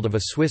cargo hold of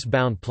a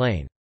Swiss-bound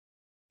plane.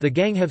 The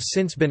gang have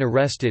since been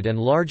arrested and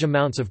large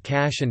amounts of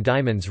cash and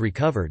diamonds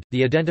recovered.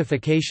 The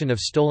identification of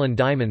stolen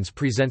diamonds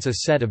presents a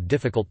set of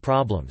difficult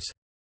problems.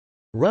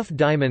 Rough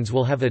diamonds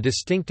will have a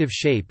distinctive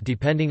shape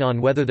depending on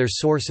whether their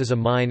source is a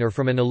mine or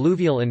from an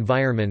alluvial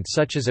environment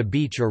such as a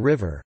beach or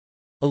river.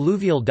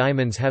 Alluvial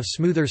diamonds have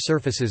smoother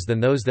surfaces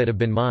than those that have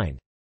been mined.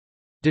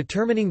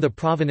 Determining the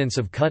provenance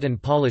of cut and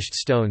polished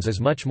stones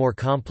is much more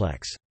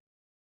complex.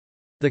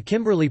 The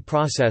Kimberley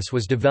process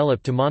was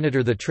developed to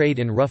monitor the trade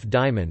in rough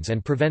diamonds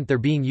and prevent their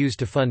being used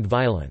to fund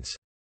violence.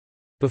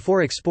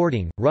 Before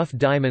exporting, rough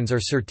diamonds are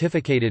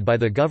certificated by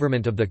the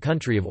government of the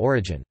country of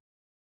origin.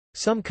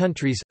 Some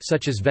countries,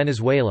 such as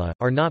Venezuela,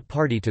 are not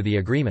party to the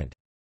agreement.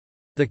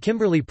 The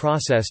Kimberley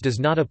process does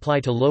not apply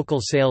to local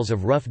sales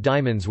of rough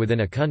diamonds within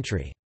a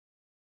country.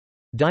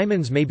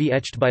 Diamonds may be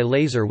etched by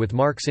laser with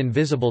marks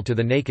invisible to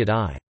the naked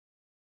eye.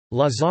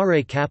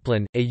 Lazare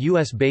Kaplan, a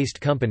U.S.-based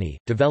company,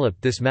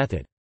 developed this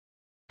method.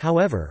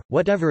 However,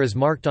 whatever is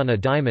marked on a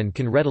diamond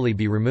can readily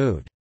be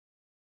removed.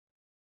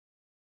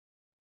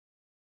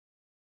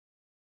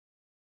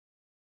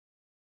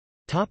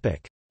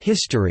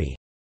 History.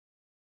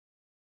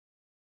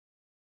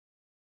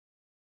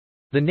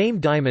 The name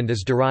diamond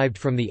is derived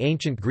from the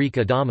ancient Greek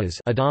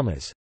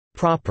adamas,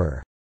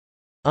 proper,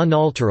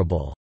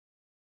 unalterable,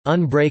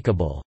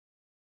 unbreakable,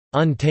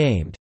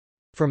 untamed,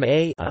 from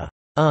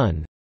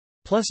un,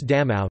 plus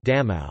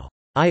damau,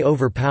 I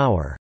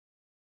overpower,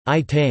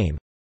 I tame.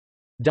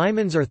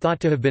 Diamonds are thought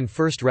to have been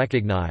first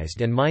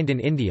recognized and mined in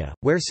India,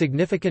 where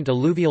significant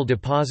alluvial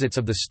deposits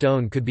of the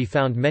stone could be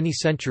found many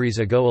centuries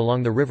ago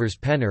along the rivers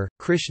Pennar,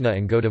 Krishna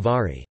and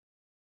Godavari.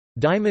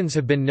 Diamonds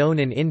have been known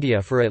in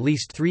India for at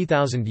least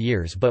 3,000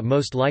 years, but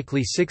most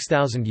likely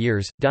 6,000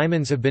 years.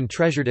 Diamonds have been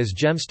treasured as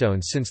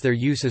gemstones since their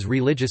use as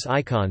religious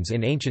icons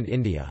in ancient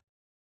India.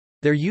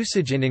 Their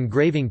usage in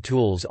engraving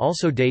tools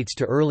also dates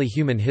to early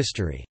human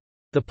history.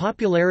 The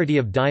popularity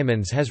of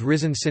diamonds has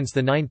risen since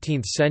the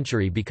 19th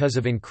century because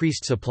of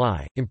increased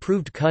supply,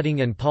 improved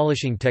cutting and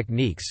polishing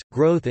techniques,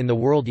 growth in the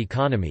world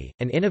economy,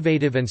 and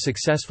innovative and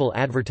successful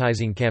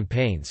advertising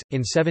campaigns. In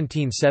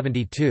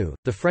 1772,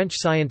 the French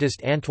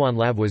scientist Antoine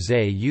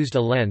Lavoisier used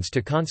a lens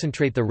to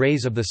concentrate the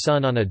rays of the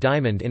sun on a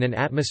diamond in an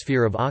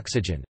atmosphere of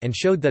oxygen, and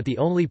showed that the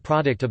only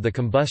product of the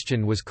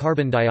combustion was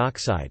carbon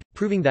dioxide,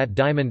 proving that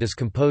diamond is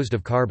composed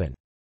of carbon.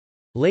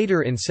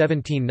 Later in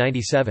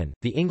 1797,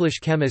 the English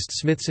chemist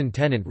Smithson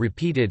Tennant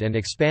repeated and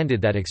expanded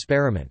that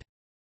experiment.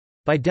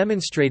 By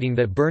demonstrating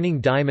that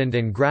burning diamond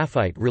and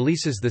graphite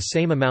releases the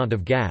same amount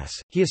of gas,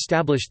 he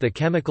established the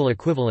chemical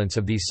equivalence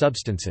of these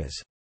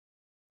substances.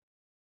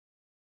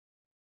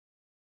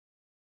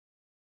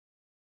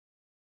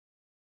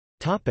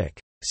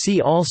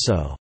 See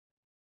also: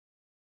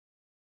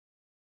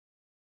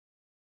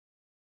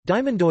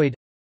 Diamondoid,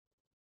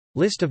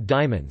 List of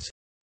diamonds,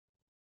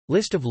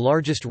 List of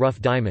largest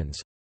rough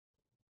diamonds,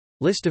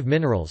 List of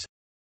minerals,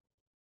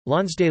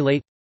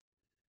 Lonsdale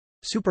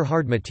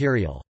Superhard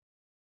material.